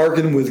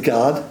bargain with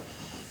God.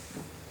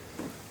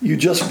 You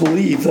just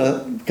believe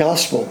the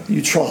gospel.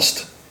 You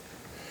trust.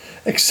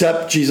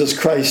 Accept Jesus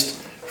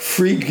Christ's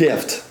free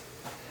gift.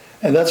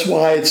 And that's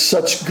why it's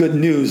such good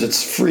news.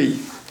 It's free.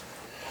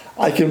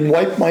 I can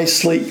wipe my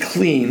slate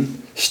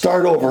clean,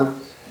 start over,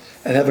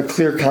 and have a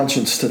clear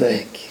conscience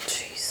today. Thank you,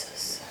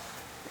 Jesus.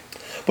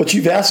 But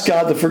you've asked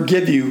God to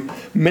forgive you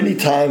many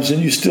times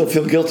and you still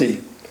feel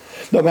guilty.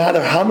 No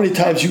matter how many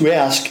times you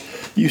ask,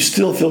 you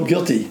still feel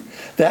guilty.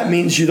 That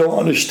means you don't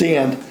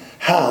understand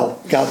how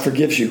God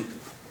forgives you.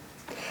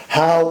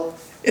 How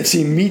it's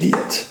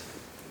immediate,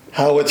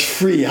 how it's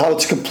free, how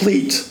it's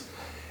complete,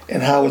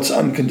 and how it's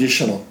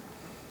unconditional.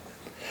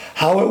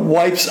 How it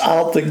wipes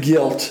out the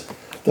guilt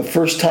the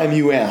first time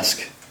you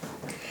ask.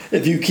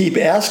 If you keep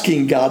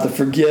asking God to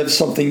forgive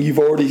something you've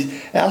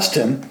already asked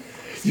him,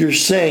 you're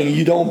saying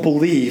you don't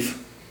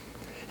believe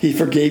he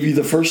forgave you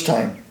the first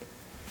time.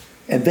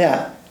 And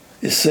that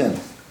is sin.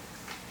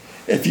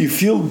 If you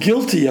feel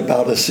guilty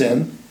about a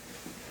sin,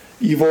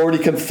 you've already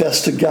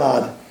confessed to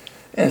God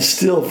and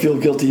still feel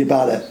guilty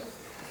about it.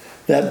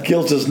 That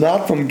guilt is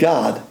not from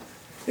God.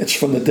 It's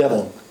from the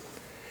devil.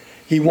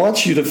 He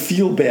wants you to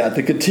feel bad,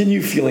 to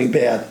continue feeling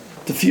bad,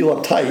 to feel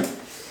uptight.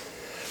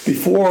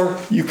 Before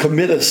you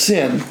commit a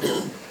sin,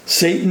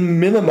 Satan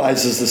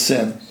minimizes the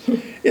sin.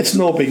 It's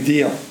no big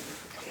deal.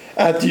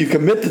 After you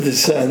commit the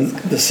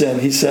sin,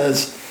 he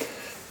says,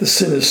 the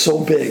sin is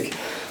so big,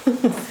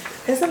 Isn't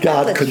that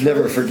God the could truth?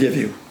 never forgive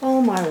you.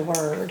 Oh, my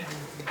word.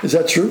 Is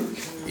that true?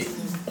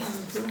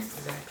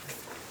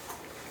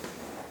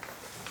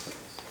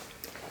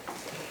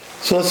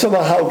 So let's talk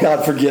about how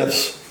God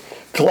forgives.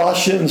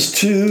 Colossians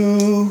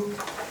 2,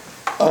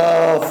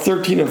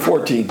 13 and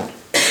 14.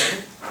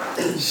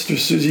 Sister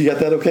Susie, you got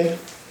that okay?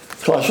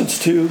 Colossians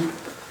 2,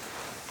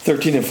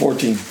 13 and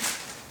 14.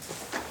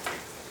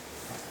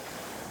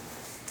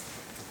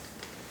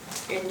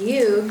 And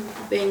you,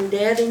 being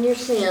dead in your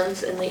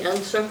sins and the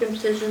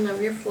uncircumcision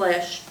of your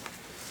flesh,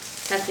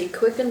 hath he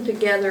quickened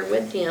together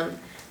with him,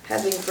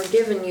 having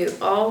forgiven you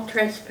all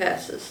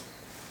trespasses.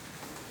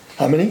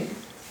 How many?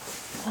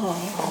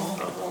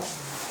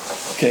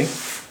 Okay.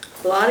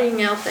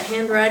 Blotting out the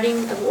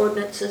handwriting of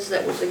ordinances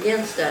that was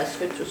against us,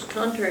 which was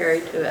contrary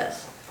to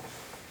us,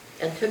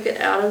 and took it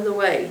out of the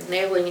way,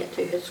 nailing it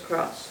to his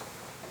cross.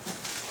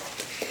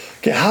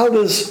 Okay, how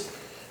does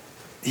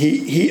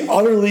he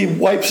utterly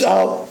wipes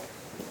out,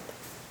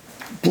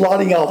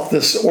 blotting out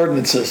this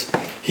ordinances.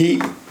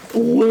 He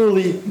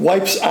literally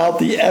wipes out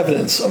the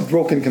evidence of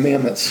broken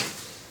commandments.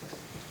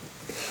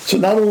 So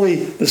not only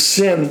the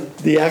sin,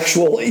 the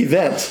actual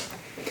event,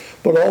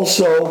 but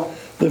also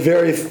the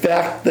very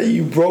fact that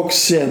you broke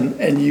sin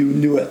and you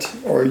knew it,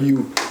 or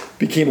you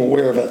became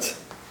aware of it.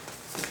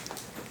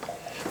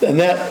 And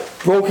that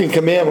broken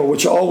commandment,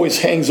 which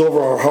always hangs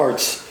over our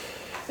hearts,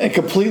 and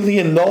completely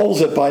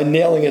annuls it by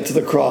nailing it to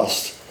the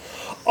cross.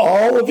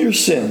 All of your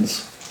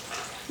sins,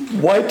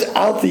 wiped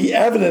out the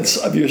evidence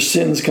of your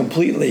sins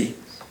completely.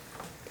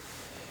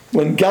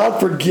 When God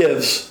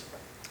forgives,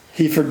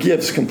 he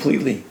forgives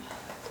completely.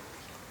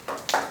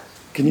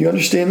 Can you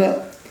understand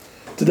that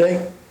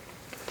today?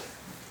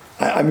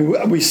 I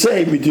mean, we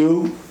say we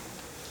do,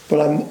 but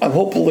I'm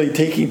hopefully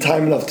taking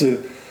time enough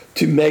to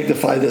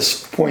magnify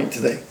this point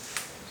today.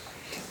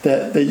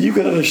 That you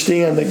can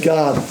understand that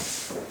God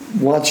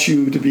wants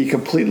you to be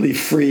completely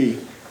free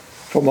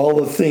from all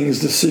the things,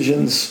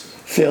 decisions,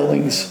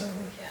 failings,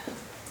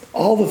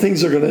 all the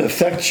things that are going to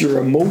affect your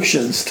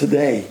emotions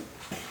today.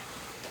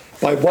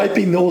 By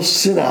wiping those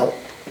sin out,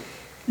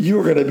 you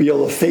are going to be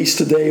able to face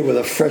today with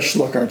a fresh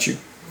look, aren't you?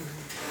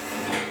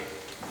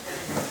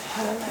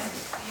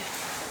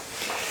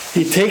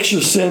 He takes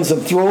your sins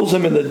and throws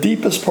them in the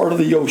deepest part of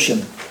the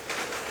ocean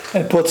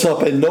and puts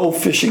up a no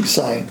fishing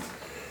sign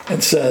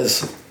and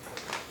says,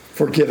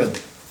 forgiven.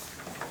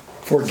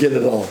 Forget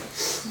it all.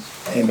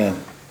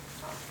 Amen.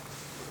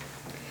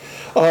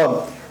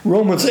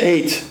 Romans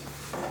 8,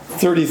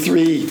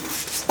 33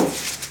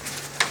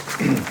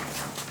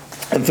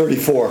 and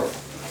 34.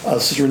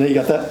 Sister Renee, you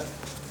got that?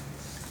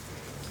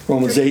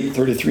 Romans 8,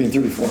 33 and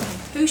 34.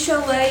 Who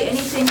shall lay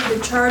anything to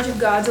the charge of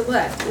God's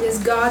elect? It is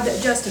God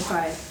that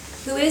justifieth.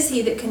 Who is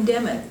he that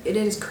condemneth? It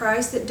is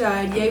Christ that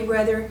died, yea,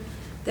 rather,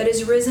 that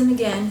is risen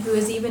again, who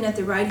is even at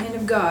the right hand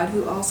of God,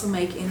 who also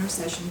make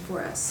intercession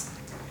for us.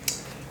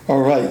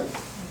 All right.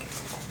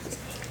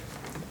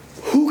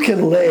 Who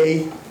can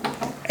lay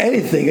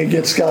anything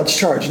against God's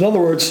charge? In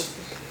other words,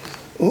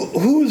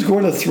 who is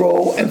going to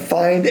throw and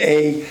find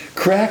a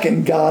crack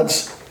in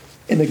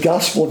the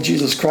gospel of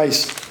Jesus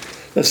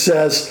Christ that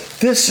says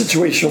this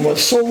situation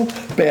was so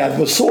bad,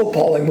 was so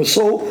appalling, was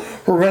so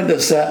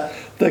horrendous that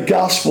the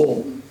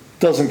gospel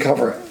doesn't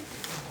cover it?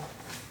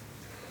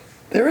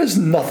 There is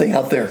nothing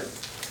out there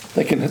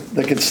that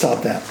can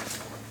stop that.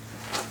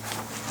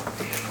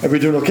 Are we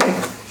doing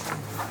okay?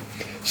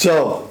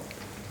 So,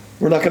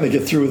 we're not going to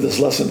get through this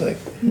lesson today.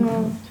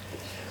 No.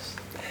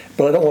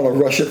 But I don't want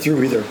to rush it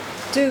through either.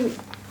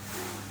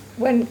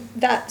 When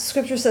that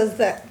scripture says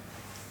that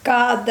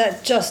God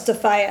that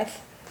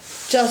justifieth,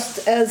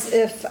 just as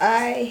if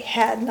I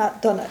had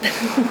not done it.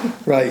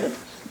 Right.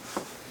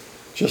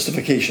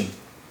 Justification.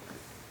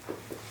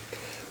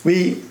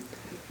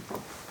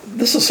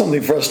 This is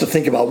something for us to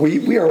think about.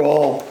 We are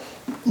all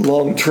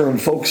long-term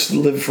folks who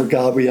live for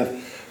God.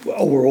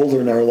 We're older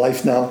in our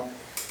life now.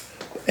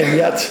 And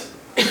yet,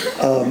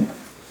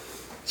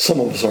 some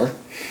of us are.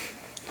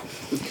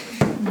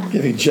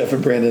 Giving Jeff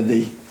and Brandon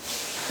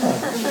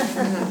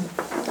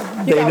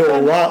they know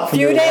a lot from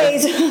Few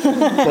days.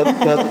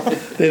 but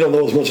they don't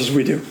know as much as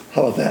we do.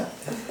 How about that?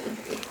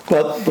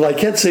 But I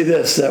can say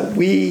this, that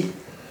we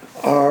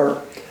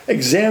are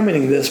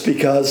examining this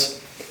because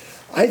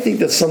I think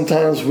that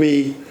sometimes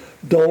we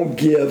don't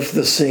give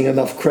this thing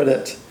enough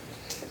credit,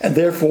 and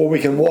therefore we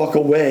can walk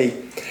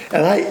away.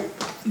 And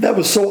that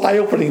was so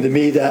eye-opening to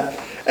me that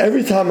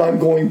every time I'm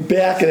going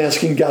back and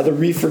asking God to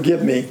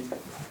re-forgive me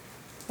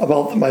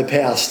about my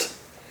past,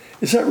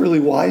 is that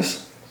really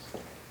wise?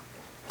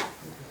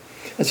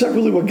 Is that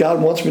really what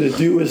God wants me to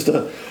do, is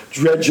to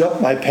dredge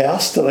up my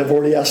past that I've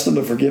already asked him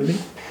to forgive me?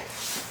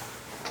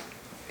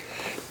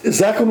 Is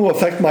that going to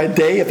affect my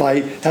day if I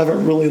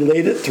haven't really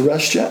laid it to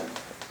rest yet?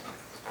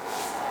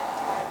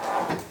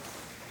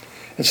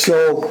 And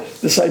so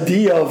this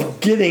idea of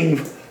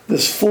getting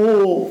this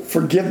full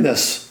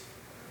forgiveness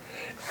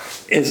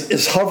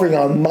is hovering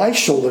on my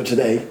shoulder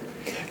today.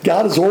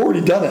 God has already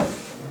done it.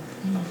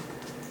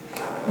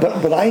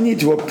 But I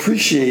need to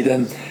appreciate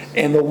and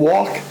to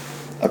walk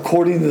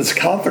according to this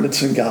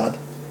confidence in God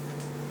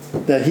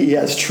that He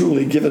has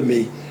truly given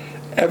me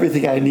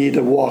everything I need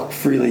to walk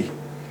freely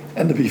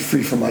and to be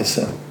free from my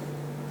sin.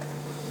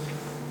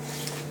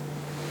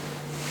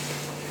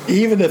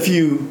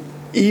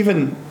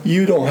 Even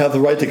you don't have the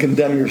right to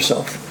condemn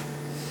yourself,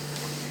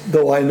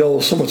 though I know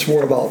so much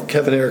more about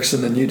Kevin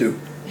Erickson than you do.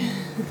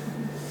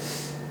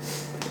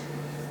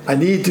 I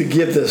need to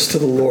give this to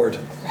the Lord.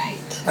 Right.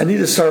 I need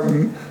to start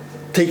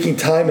taking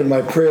time in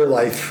my prayer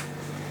life.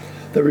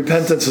 That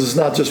repentance is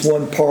not just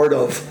one part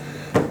of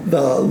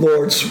the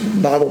Lord's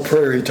model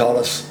prayer He taught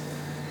us,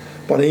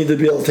 but I need to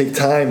be able to take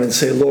time and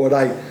say, Lord,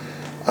 I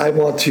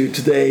want to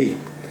today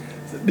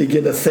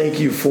begin to thank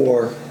You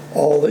for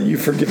all that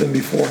You've forgiven me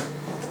for.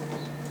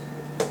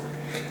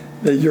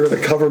 That You're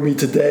going to cover me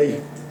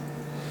today.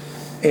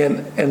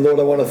 And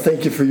Lord, I want to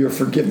thank You for Your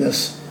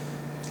forgiveness.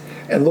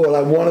 And Lord,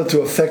 I want it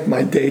to affect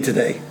my day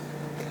today,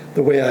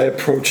 the way I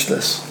approach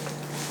this.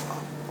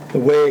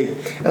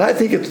 And I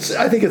think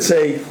it's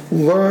a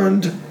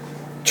learned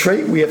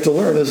trait we have to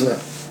learn, isn't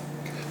it?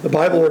 The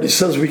Bible already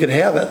says we can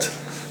have it,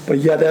 but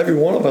yet every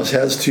one of us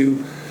has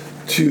to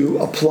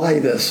apply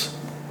this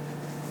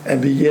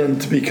and begin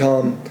to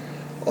become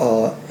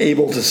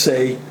able to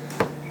say,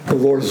 the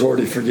Lord has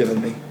already forgiven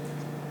me.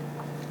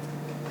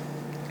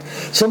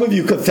 Some of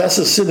you confess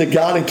a sin to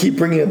God and keep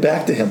bringing it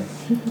back to Him.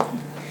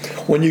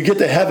 When you get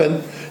to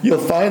heaven, you'll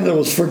find that it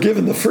was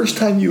forgiven the first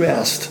time you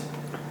asked.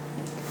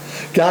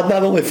 God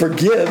not only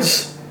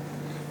forgives,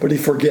 but He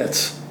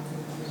forgets.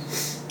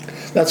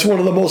 That's one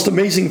of the most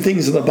amazing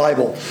things in the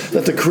Bible,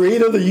 that the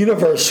Creator of the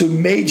universe who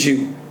made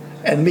you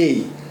and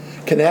me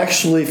can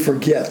actually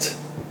forget.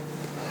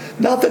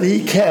 Not that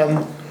He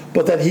can,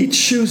 but that He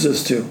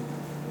chooses to.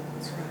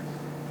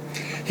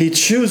 He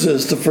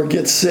chooses to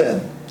forget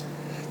sin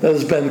that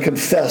has been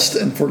confessed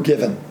and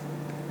forgiven.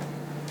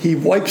 He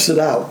wipes it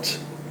out.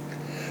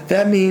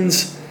 That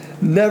means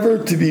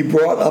never to be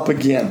brought up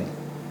again.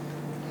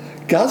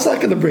 God's not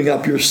going to bring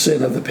up your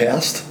sin of the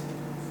past.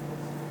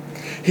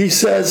 He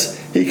says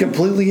He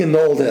completely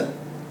annulled it.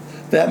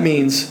 That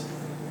means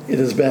it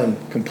has been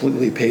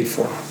completely paid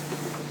for.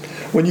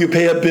 When you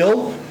pay a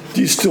bill,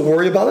 do you still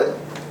worry about it?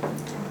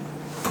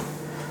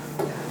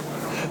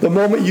 The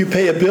moment you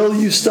pay a bill,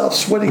 you stop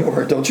sweating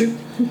over it, don't you?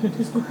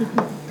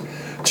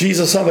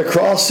 Jesus on the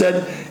cross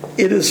said,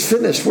 "It is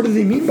finished." What did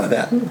He mean by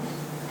that?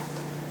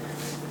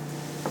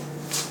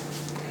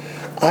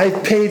 I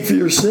paid for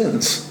your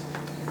sins.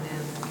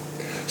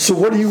 So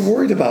what are you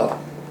worried about?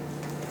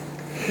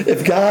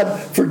 If God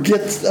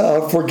forgets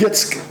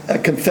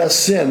confessed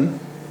sin,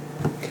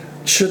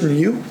 shouldn't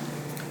you?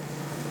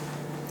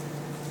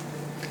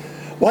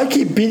 Why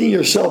keep beating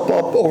yourself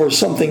up over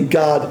something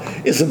God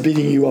isn't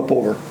beating you up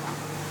over?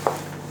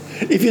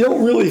 If you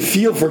don't really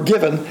feel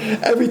forgiven,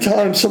 every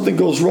time something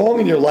goes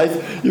wrong in your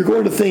life, you're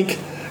going to think,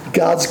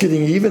 God's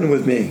getting even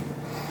with me.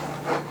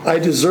 I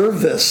deserve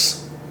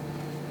this.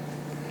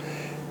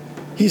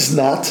 He's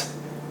not.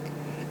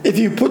 If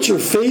you put your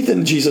faith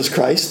in Jesus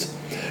Christ,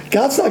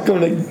 God's not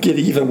going to get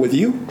even with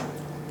you,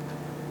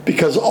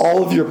 because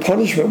all of your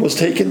punishment was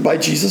taken by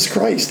Jesus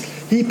Christ.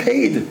 He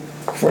paid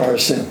for our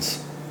sins.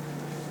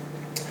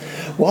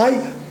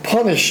 Why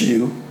punish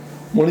you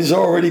when He's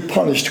already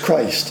punished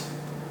Christ?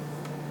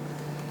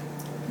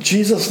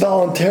 Jesus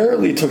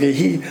voluntarily took it.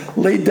 He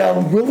laid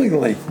down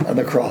willingly on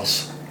the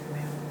cross.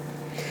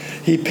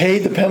 He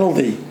paid the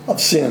penalty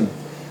of sin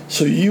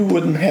so you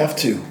wouldn't have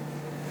to.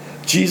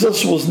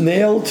 Jesus was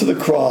nailed to the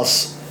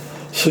cross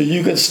so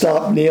you can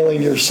stop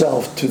nailing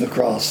yourself to the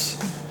cross.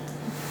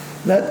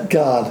 Let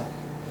God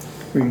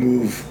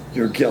remove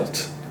your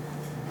guilt.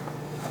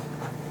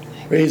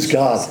 Praise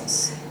God.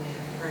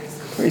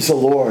 Praise the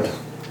Lord.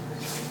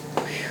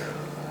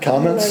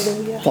 Comments?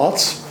 Hallelujah.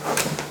 Thoughts?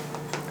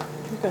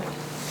 Okay.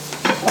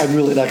 I'm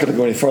really not going to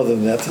go any farther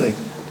than that today.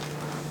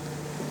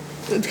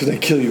 It's going to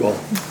kill you all.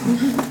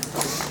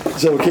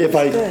 Is it okay if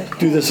I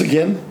do this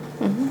again?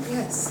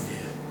 Yes.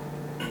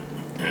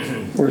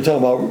 We're talking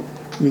about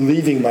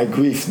relieving my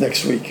grief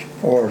next week.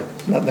 Or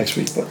not next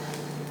week, but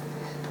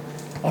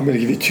I'm going to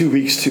give you 2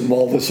 weeks to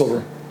mull this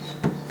over.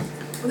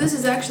 Well, this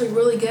is actually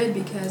really good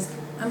because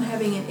I'm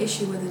having an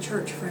issue with a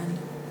church friend.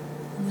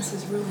 And this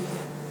is really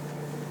good.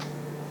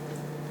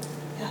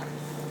 Yeah.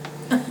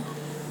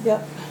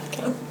 Yep.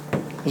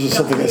 Was it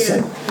something I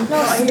said?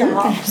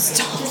 No,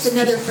 stop. Just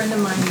another friend of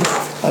mine who's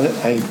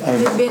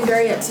I'm been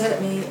very upset at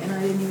me, and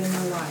I didn't even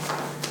know why.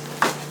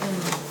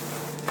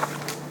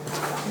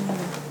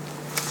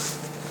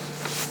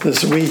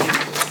 Listen,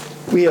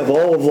 we have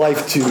all of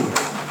life to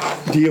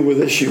deal with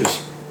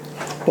issues,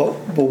 but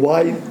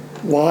why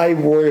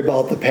worry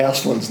about the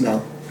past ones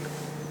now?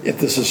 If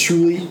this is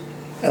truly,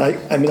 and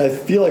I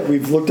feel like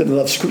we've looked at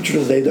enough scripture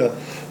today to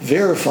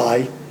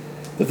verify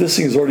that this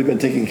thing has already been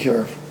taken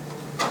care of.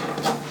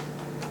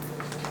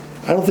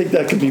 I don't think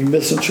that can be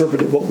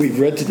misinterpreted, what we've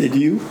read today, do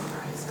you?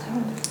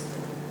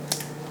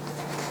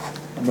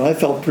 I mean, I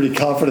felt pretty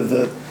confident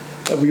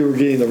that we were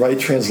getting the right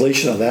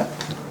translation of that.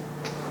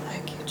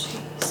 Thank you,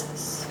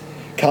 Jesus.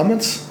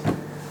 Comments?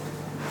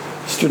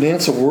 Mr.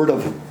 Nance, a word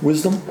of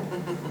wisdom?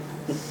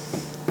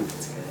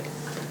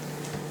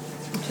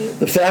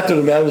 The fact of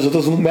the matter is, it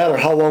doesn't matter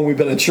how long we've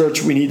been in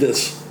church, we need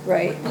this,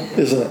 Right,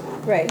 isn't it?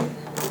 right.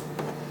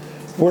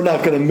 We're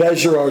not going to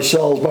measure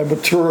ourselves by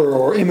mature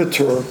or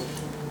immature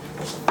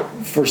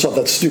for something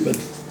that's stupid.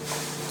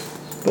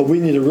 But we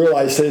need to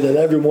realize today that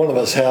every one of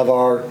us have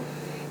our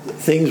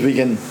things we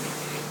can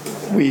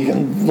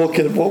look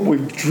at what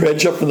we've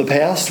dredged up from the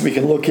past. We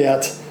can look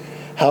at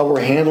how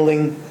we're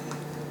handling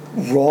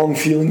wrong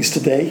feelings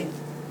today.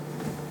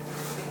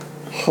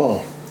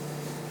 Huh.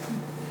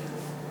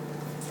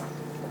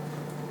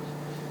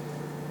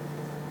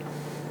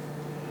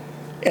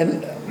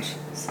 And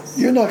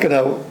you're not going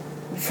to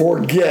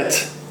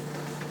forget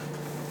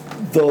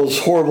those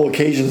horrible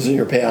occasions in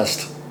your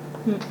past.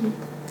 But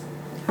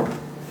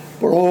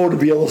to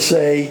be able to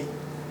say,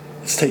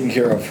 it's taken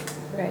care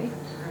of. Right,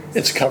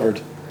 It's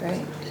covered.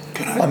 right.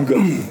 I'm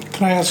good.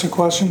 Can I ask a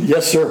question?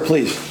 Yes, sir,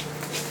 please.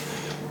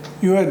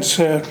 You had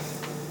said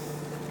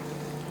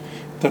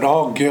that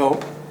all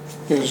guilt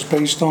is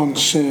based on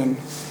sin,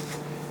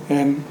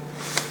 and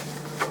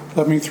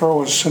let me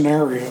throw a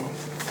scenario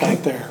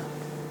out there,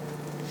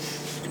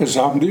 because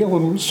I'm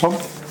dealing with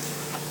something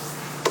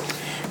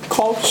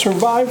called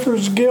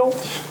survivor's guilt.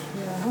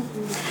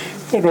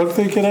 I don't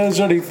think it has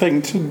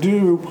anything to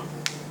do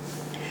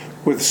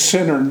with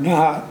sin or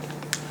not.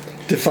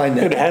 Define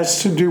It that.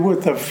 has to do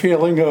with the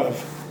feeling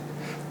of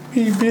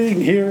me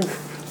being here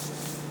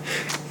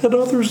and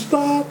others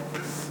not.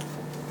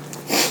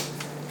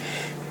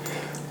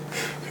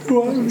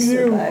 Do I You view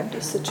survived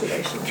a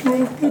situation. to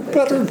have been Others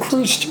better didn't.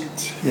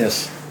 Christians,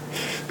 Yes.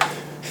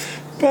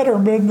 better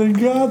men than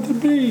God to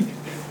be?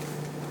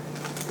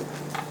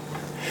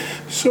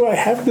 So I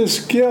have this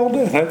guilt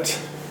in it.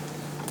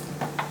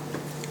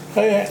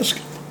 I ask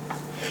him,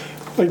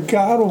 like,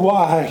 God,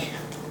 why?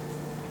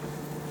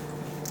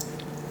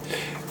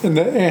 And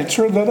the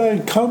answer that I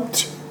come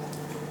to,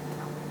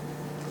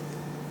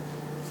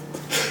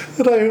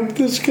 and I hope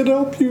this can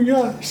help you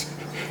guys,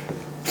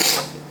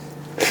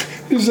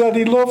 is that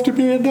he loved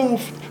me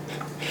enough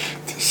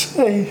to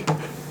say,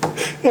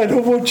 I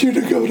don't want you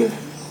to go to hell.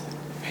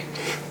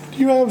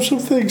 You have some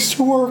things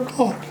to work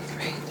on.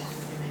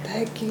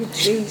 Thank you, You have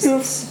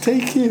Jesus. to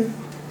take you.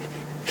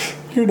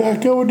 You're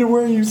not going to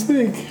where you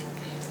think.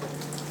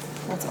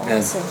 That's Amen.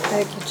 awesome.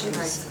 Thank you,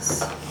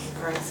 Jesus.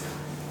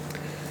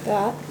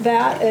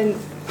 That, and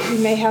he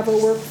may have a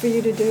work for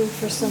you to do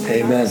for someone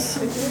Amen. else.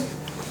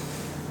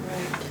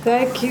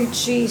 Thank you,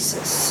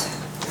 Jesus.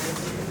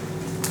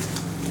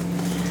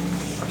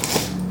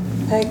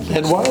 Thank you.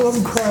 And while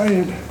I'm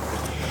crying,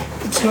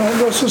 it's not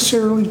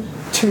necessarily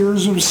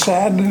tears of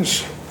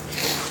sadness,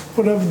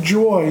 but of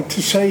joy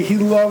to say he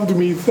loved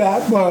me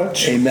that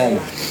much.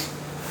 Amen.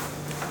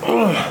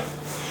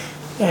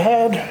 I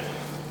had,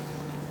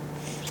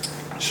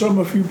 some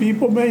of you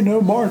people may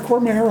know Mark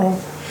Romero,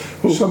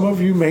 some of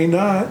you may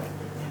not.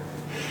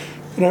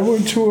 And I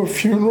went to a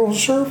funeral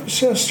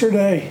service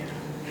yesterday,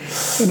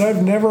 and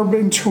I've never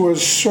been to a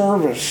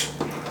service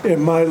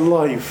in my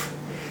life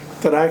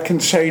that I can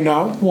say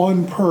not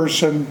one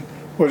person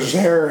was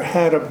there,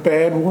 had a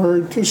bad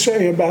word to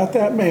say about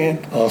that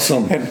man.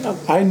 Awesome. And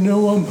I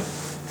knew him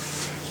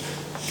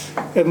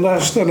in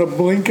less than a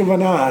blink of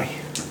an eye.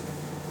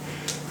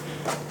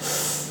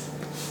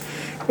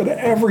 But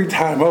every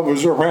time I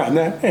was around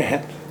that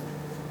man,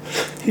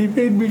 he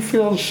made me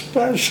feel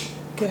special.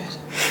 Good.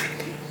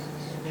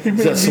 He made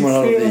that me someone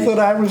out of feel the that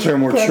I was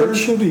Claremore better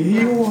Church? than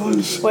he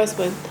was.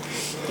 Westwood.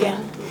 Yeah.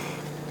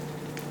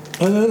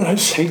 And then I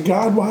say,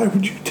 God, why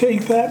would you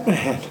take that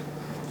man?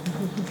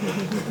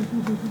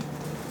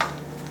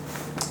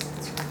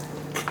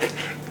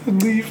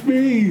 And leave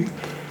me.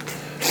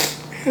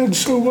 He had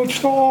so much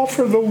to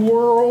offer the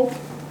world.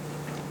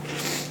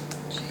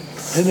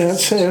 And that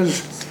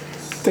says,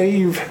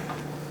 Dave,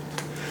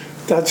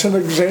 that's an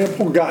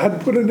example. God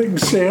put an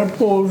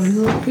example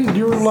in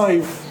your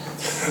life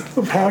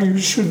of how you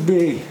should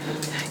be.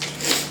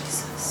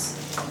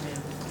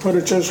 But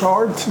it's just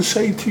hard to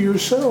say to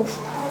yourself,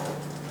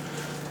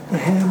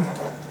 man,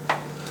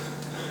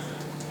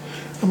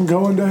 I'm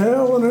going to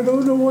hell and I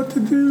don't know what to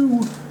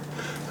do.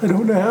 I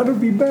don't know how to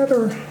be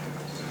better.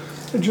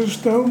 I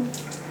just don't.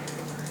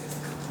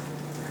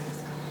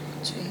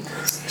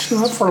 It's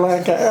not for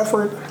lack of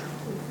effort.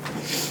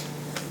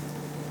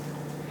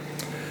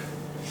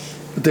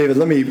 But David,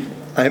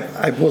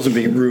 I wasn't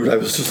being rude. I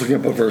was just looking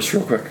up a verse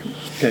real quick.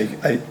 Okay,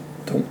 I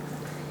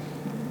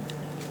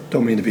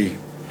don't mean to be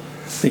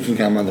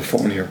thinking I'm on the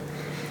phone here.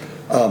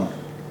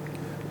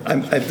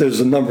 There's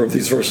a number of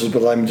these verses,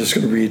 but I'm just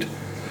going to read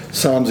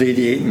Psalms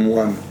 88 and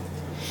 1.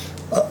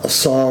 A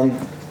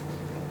song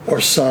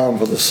or psalm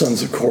for the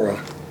sons of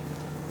Korah.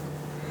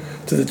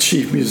 To the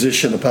chief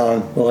musician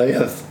upon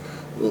Lenoth,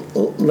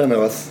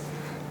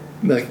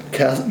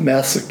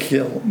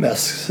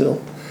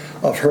 Maskil,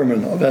 of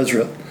Herman of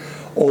Ezra.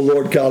 O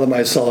Lord God of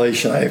my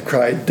salvation, I have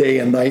cried day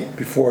and night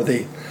before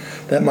thee,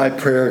 that my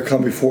prayer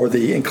come before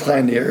thee.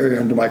 Incline the ear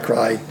unto my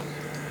cry.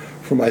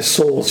 For my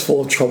soul is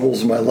full of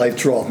troubles, and my life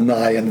draweth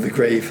nigh unto the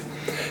grave.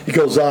 He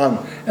goes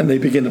on, and they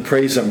begin to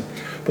praise him.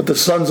 But the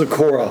sons of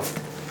Korah,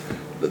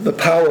 the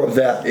power of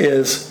that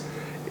is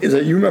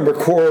that you remember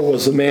Korah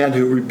was the man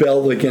who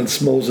rebelled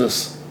against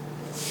Moses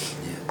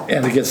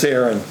and against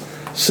Aaron,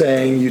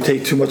 saying, you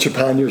take too much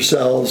upon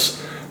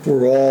yourselves.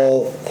 We're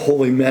all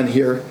holy men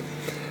here.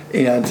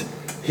 And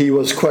he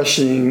was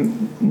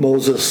questioning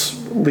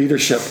Moses'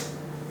 leadership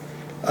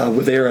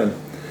with Aaron.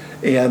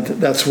 And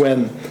that's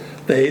when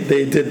they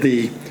did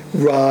the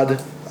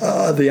rod,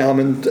 the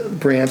almond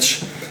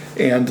branch,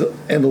 and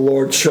the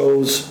Lord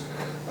chose,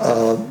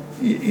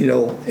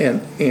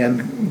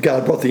 and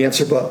God brought the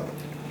answer. But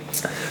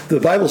the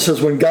Bible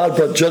says when God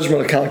brought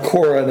judgment upon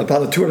Korah and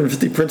upon the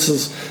 250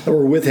 princes that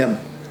were with him,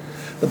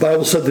 the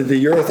Bible said that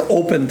the earth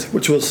opened,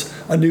 which was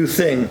a new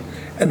thing,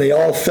 and they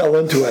all fell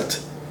into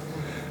it.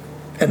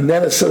 And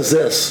then it says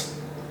this,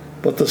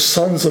 but the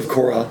sons of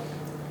Korah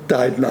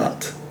died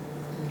not.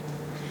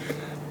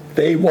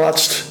 They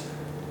watched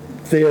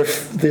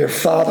their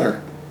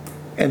father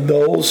and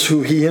those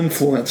who he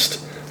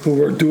influenced, who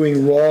were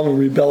doing wrong and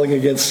rebelling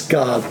against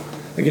God,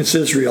 against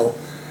Israel,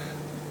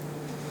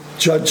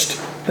 judged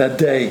that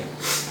day.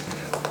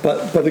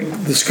 But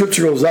the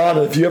scripture goes on,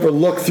 and if you ever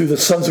look through the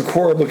sons of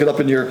Korah, look it up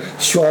in your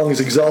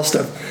Strong's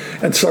Exhaustive,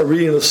 and start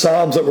reading the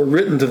Psalms that were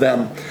written to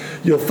them,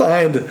 you'll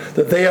find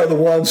that they are the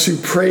ones who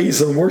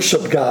praise and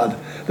worship God.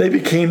 They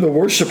became the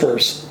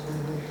worshipers.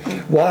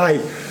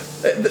 Why?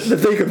 That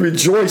they could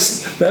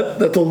rejoice that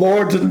the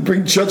Lord didn't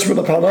bring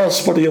judgment upon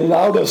us, but he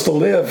allowed us to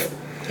live.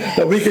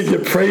 That we could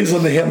give praise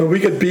unto him, and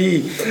we could be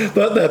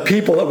the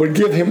people that would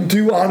give him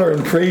due honor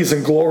and praise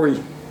and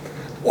glory.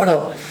 What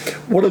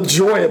a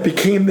joy! It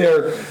became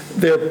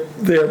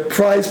their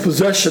prized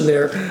possession,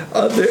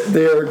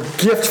 their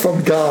gift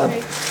from God,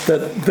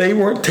 that they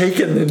weren't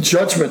taken in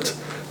judgment,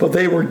 but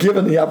they were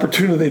given the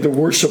opportunity to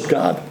worship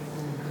God.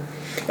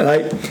 And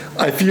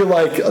I feel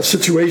like a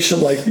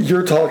situation like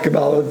you're talking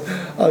about,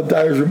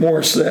 dire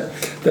remorse,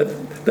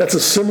 that's a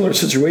similar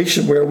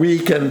situation where we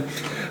can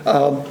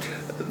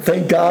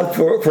thank God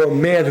for a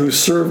man who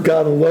served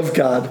God and loved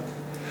God,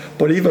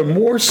 but even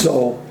more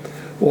so,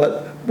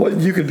 what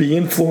you could be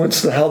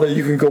influenced and how that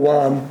you can go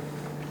on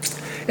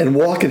and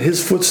walk in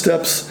his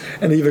footsteps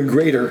and even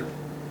greater,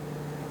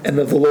 and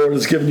that the Lord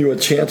has given you a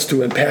chance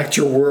to impact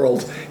your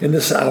world in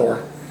this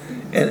hour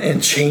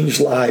and change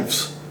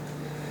lives.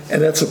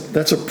 And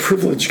that's a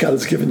privilege God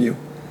has given you.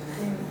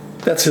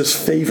 That's his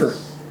favor,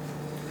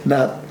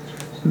 not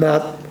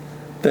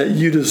that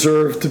you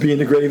deserve to be in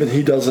the grave and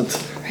he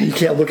doesn't. You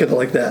can't look at it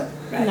like that.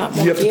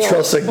 You have to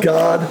trust that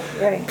God,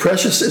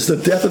 precious is the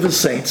death of his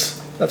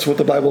saints. That's what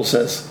the Bible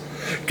says.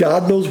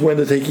 God knows when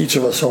to take each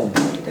of us home.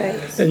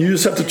 And you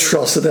just have to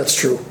trust that that's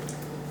true.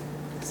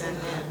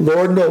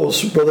 Lord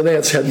knows Brother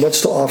Nance had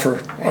much to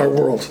offer our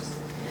world.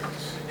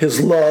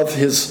 His love,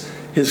 his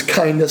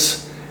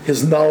kindness,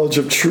 his knowledge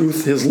of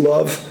truth, his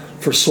love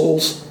for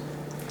souls.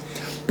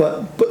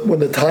 But when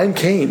the time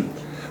came,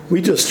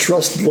 we just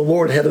trusted the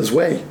Lord had his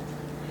way.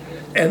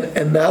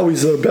 And now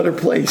he's in a better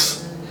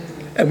place.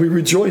 And we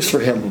rejoice for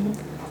him.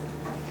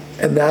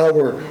 And now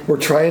we're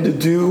trying to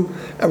do,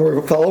 and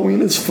we're following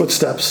his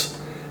footsteps.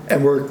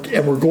 And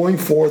we're going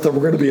forth, and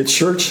we're going to be a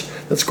church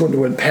that's going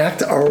to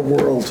impact our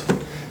world.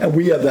 And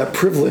we have that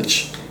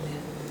privilege.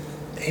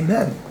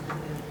 Amen.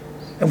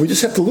 And we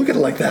just have to look at it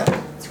like that.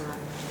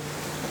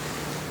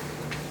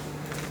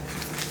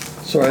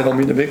 Sorry, I don't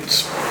mean to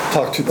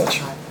talk too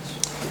much.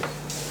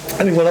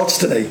 Anyone else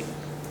today?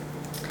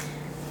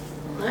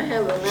 I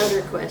have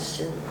another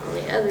question on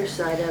the other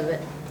side of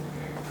it.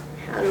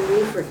 How do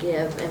we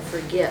forgive and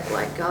forget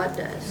like God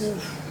does?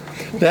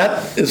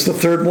 That is the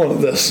third one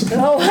of this.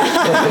 You'll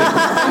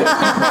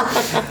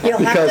have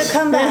to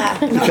come back.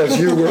 Because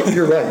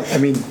you're right. I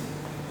mean,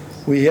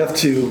 we have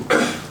to.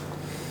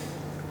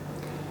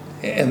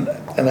 And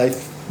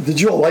did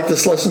you all like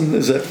this lesson?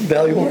 Is it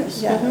valuable?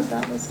 Yeah,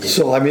 that was good.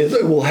 So I mean,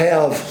 we'll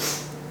have.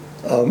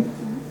 We're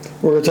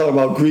going to talk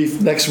about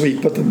grief next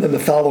week, but then the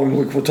following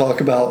week we'll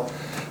talk about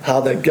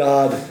how that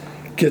God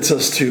gets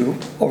us to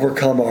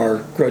overcome our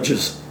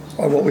grudges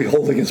or what we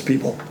hold against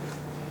people.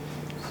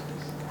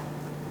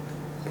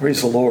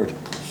 Praise the Lord.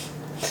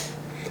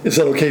 Is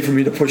that okay for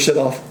me to push that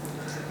off?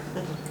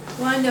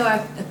 Well, I know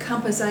a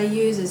compass I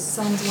use is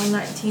Psalms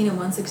 119 and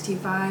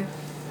 165.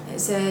 It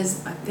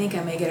says, I think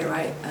I may get it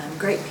right,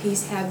 great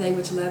peace have they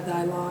which love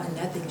thy law, and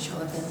nothing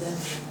shall offend them.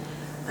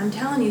 I'm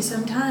telling you,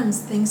 sometimes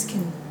things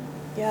can,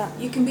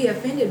 you can be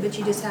offended, but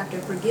you just have to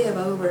forgive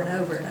over and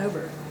over and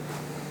over.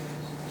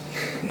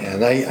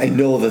 And I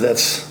know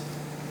that's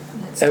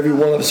every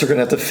one of us are going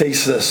to have to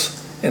face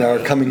this in our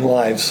coming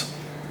lives,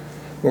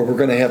 where we're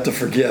going to have to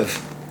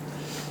forgive.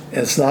 And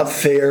it's not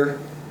fair,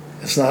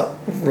 it's not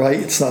right,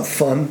 it's not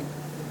fun.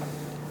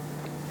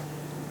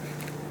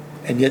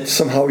 And yet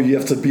somehow you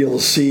have to be able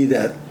to see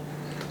that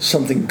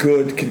something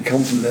good can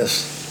come from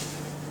this.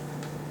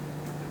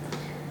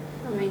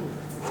 I mean,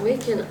 We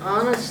can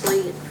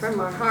honestly, from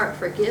our heart,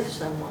 forgive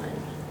someone,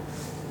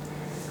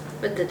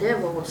 but the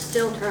devil will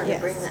still try to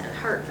bring Yes. that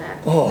hurt back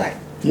Oh, Right.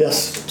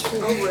 yes.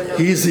 over and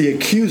over. He's the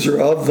accuser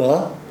of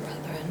the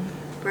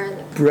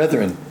Brother.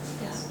 brethren.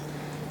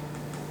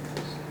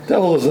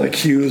 Devil doesn't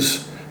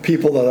accuse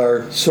people that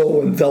are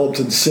so enveloped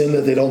in sin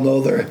that they don't know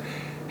their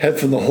head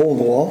from the hole in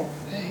the wall.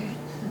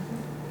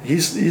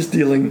 He's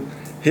dealing,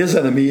 his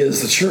enemy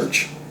is the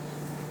church.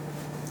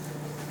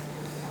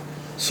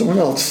 Someone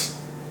else.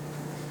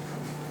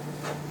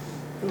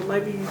 Well,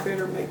 maybe you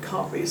better make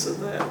copies of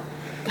that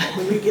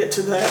when we get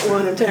to that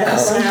one and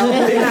pass out.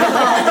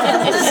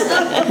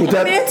 Would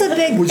that, It's a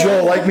big would you all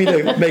thing. like me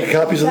to make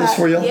copies of this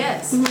for you?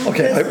 Yes.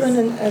 Okay. This one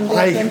and the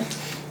other one.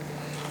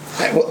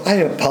 I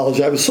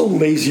apologize. I was so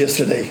lazy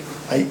yesterday.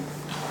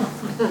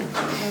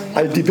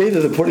 I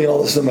debated on putting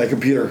all this in my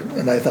computer,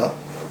 and I thought,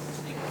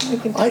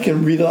 I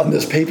can read it on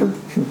this paper.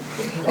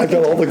 I've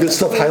got all the good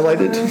stuff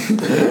highlighted.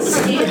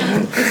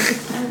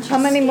 How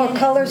many more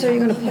colors are you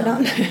going to put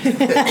on?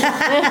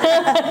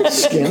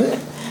 Scan it.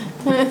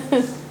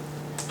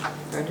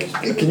 Or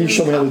just Can you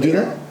show me how to do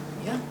that?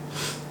 Yeah.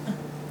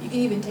 You can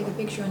even take a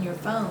picture on your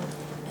phone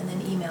and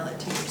then email it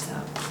to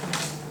yourself.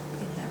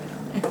 You can have it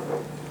on there.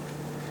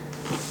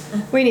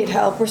 We need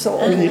help. We're so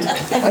old. I need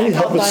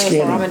help with I'm a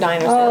scanning.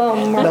 dinosaur.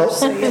 Oh,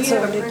 mercy. Do It's you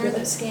so have a printer ridiculous.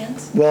 that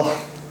scans?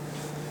 Well,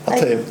 I'll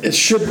tell you, it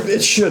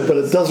should, but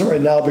it doesn't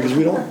right now because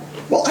we don't,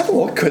 well, I don't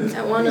know, it could.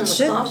 that one in the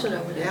should. closet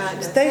over there. Yeah,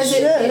 They Because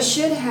it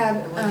should. should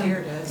have, Well, here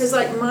it is. because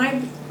like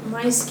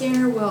my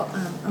scanner will,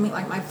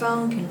 like my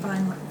phone can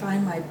find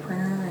my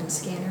printer and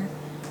scanner,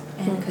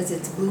 and because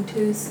it's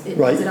Bluetooth, it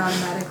Right. does it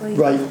automatically.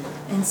 Right.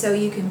 And so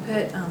you can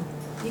put,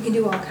 you can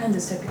do all kinds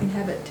of stuff. You can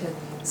have it to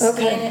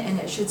Okay. scan it, and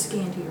it should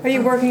scan to your phone. Are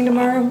you working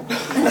tomorrow?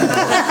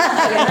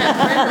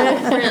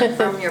 Print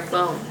from your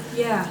phone.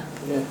 Yeah.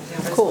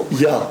 Cool.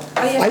 Yeah.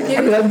 All you have to do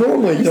I mean, I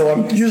normally,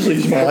 I'm usually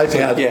using my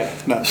iPad. Yeah,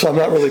 no. So I'm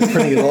not really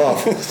printing it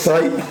off.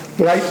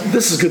 But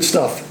this is good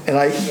stuff. And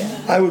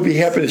I would be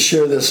happy to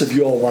share this if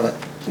you all want it.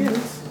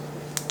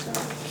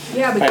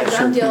 Yeah, because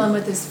sure I'm can. dealing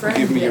with this friend.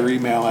 Give me your that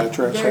email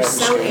address. I They're have a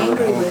so scanner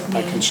angry at home. with me.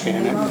 I can scan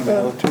and it they and won't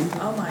email go- it to you.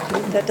 Oh my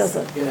goodness. That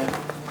doesn't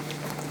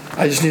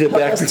I just need it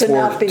help back us to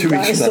before not be 2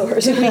 weeks from now.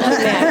 dinosaurs.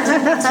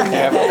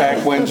 Have it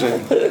back Wednesday.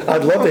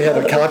 I'd love to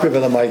have a copy of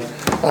it on my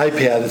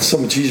iPad. It's so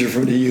much easier for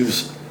me to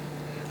use.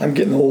 I'm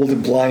getting old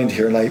and blind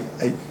here, and I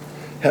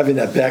having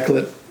that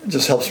backlit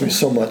just helps me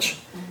so much.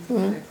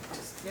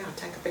 Just, yeah,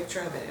 take a picture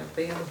of it, it'll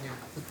be on there.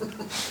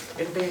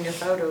 It'll be in your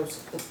photos,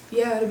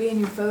 Yeah, it'll be in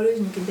your photos,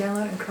 and you can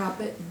download it and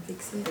crop it and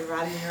fix it. it'll be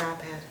right in your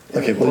iPad.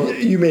 Okay, well,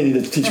 you may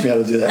need to teach me how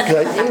to do that.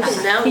 'Cause You can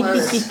download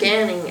a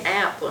scanning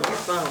app on your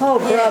phone. Oh,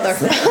 brother.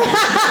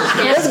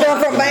 This is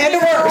going from bad to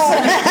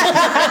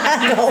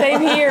worse.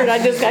 Same here, and I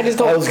just I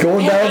don't. was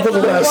going down for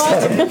the last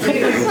time.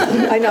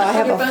 I know, I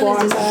have Your a phone is form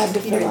just that I a have to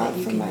computer fill that out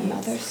you for can my use.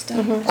 mother's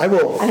stuff. I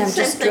will. And I'm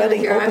Same just thing with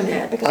dreading your opening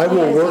iPad. it because I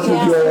will work with you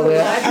on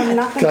that. I'm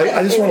not 'Cause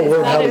I just want to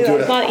learn how to do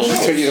It's it. not English.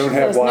 So you don't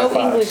have There's no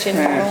Wi-Fi. English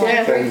involved.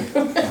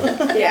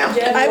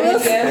 Yeah. I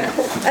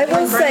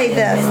will say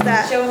this,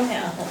 that Show them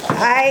how.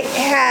 I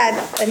had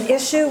an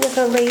issue with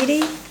a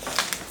lady,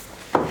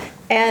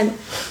 and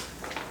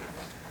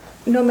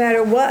no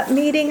matter what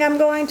meeting I'm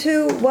going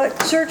to, what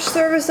church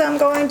service I'm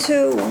going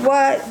to,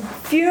 what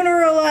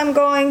funeral I'm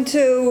going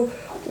to,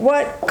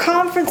 what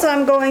conference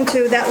I'm going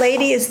to, that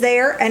lady is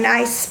there, and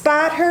I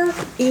spot her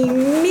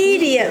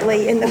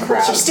immediately in the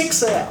crowd. She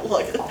sticks out,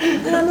 look.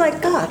 And I'm like,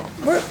 God,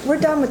 we're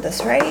done with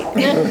this, right?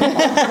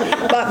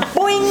 But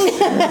boing,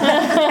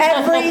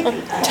 every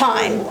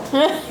time.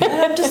 And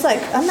I'm just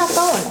like, I'm not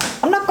going.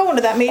 I'm not going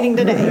to that meeting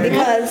today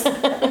because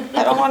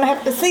I don't want to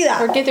have to see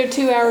Or that. get there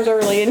 2 hours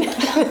early and.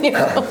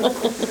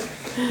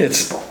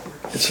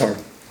 It's hard.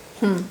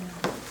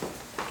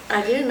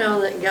 I do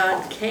know that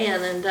God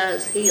can and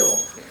does heal.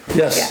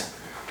 Yes.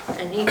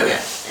 And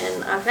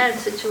and I've had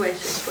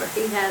situations where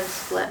he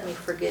has let me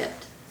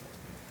forget.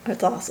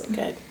 That's awesome.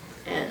 Good.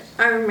 And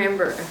I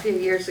remember a few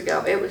years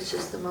ago, it was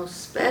just the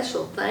most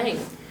special thing.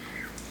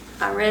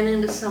 I ran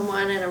into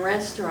someone in a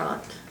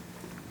restaurant,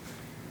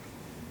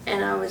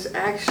 and I was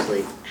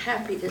actually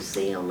happy to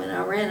see them, and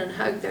I ran and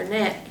hugged their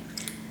neck.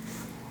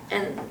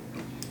 And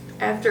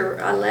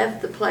after I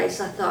left the place,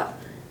 I thought,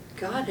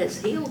 God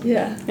has healed me.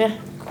 Yeah, Yeah.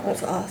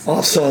 that's awesome.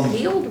 Awesome.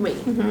 Healed me.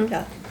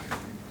 Yeah.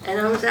 And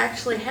I was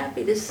actually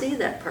happy to see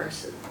that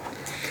person.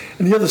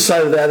 And the other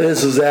side of that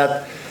is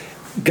that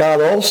God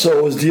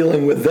also is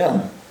dealing with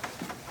them.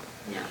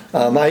 Yeah.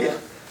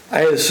 I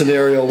had a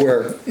scenario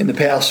where, in the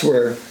past,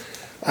 where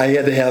I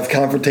had to have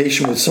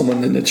confrontation with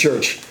someone in the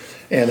church,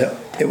 and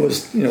it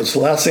was, it's the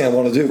last thing I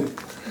want to do.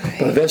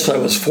 But eventually,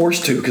 I was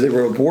forced to because they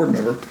were a board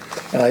member,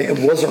 and it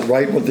wasn't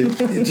right.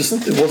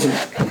 It wasn't.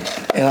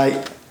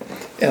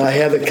 And I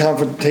had the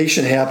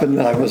confrontation happen,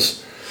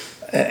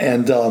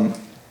 and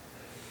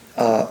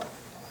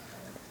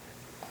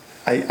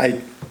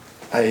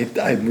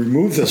I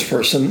removed this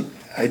person.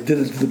 I did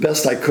it the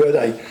best I could.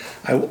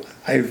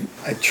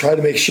 I tried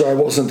to make sure I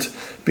wasn't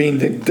being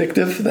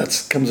vindictive.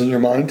 That comes in your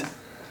mind.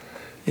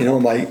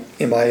 Am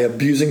I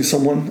abusing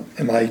someone?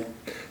 Am I,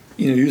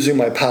 using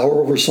my power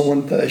over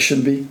someone that I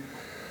shouldn't be.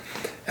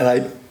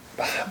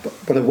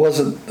 But it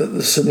wasn't,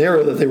 the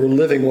scenario that they were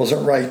living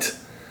wasn't right.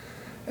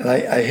 And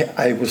I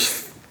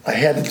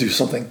had to do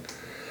something.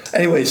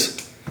 Anyways,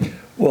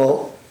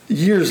 well,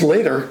 years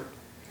later,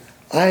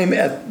 I'm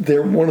at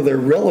one of their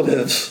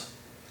relatives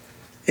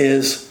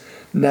is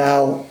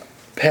now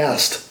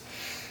passed,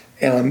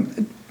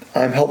 and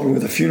I'm helping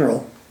with a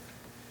funeral,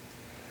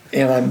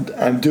 and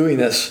I'm doing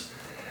this,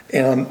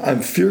 and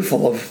I'm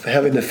fearful of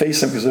having to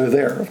face them because they're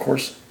there, of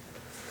course.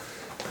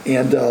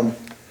 And the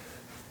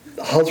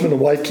husband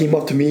and wife came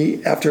up to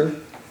me after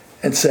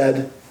and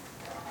said,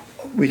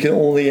 "We can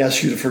only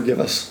ask you to forgive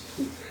us."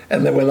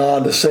 And then went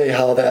on to say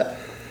how that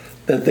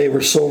they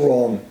were so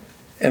wrong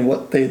and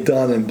what they had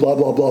done and blah,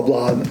 blah, blah,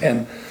 blah.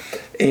 And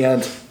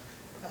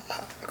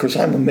of course,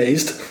 I'm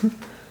amazed.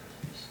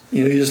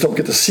 You just don't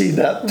get to see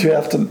that too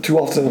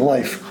often in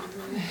life.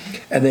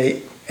 And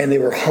they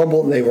were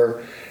humble,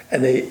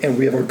 and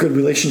we have a good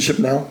relationship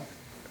now.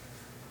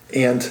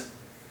 And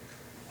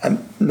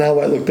now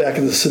I look back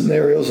at the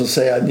scenarios and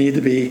say, I need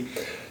to be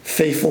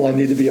faithful, I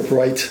need to be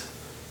upright,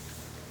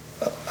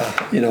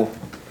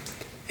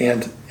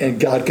 and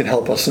God can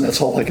help us, and that's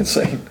all I can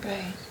say.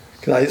 Right.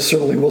 Because I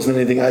certainly wasn't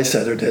anything I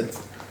said or did.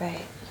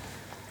 Right.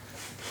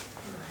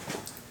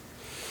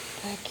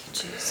 Thank you,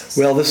 Jesus.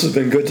 Well, this has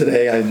been good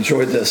today. I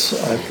enjoyed this.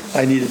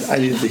 I needed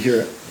to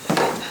hear it.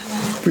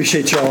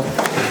 Appreciate y'all.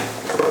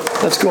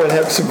 Let's go and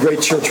have some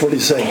great church. What do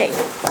you say?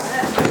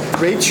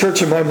 Great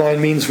church in my mind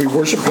means we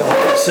worship God,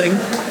 we sing,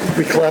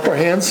 we clap our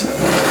hands,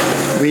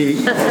 we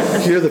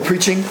hear the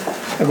preaching,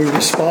 and we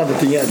respond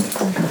at the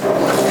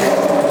end.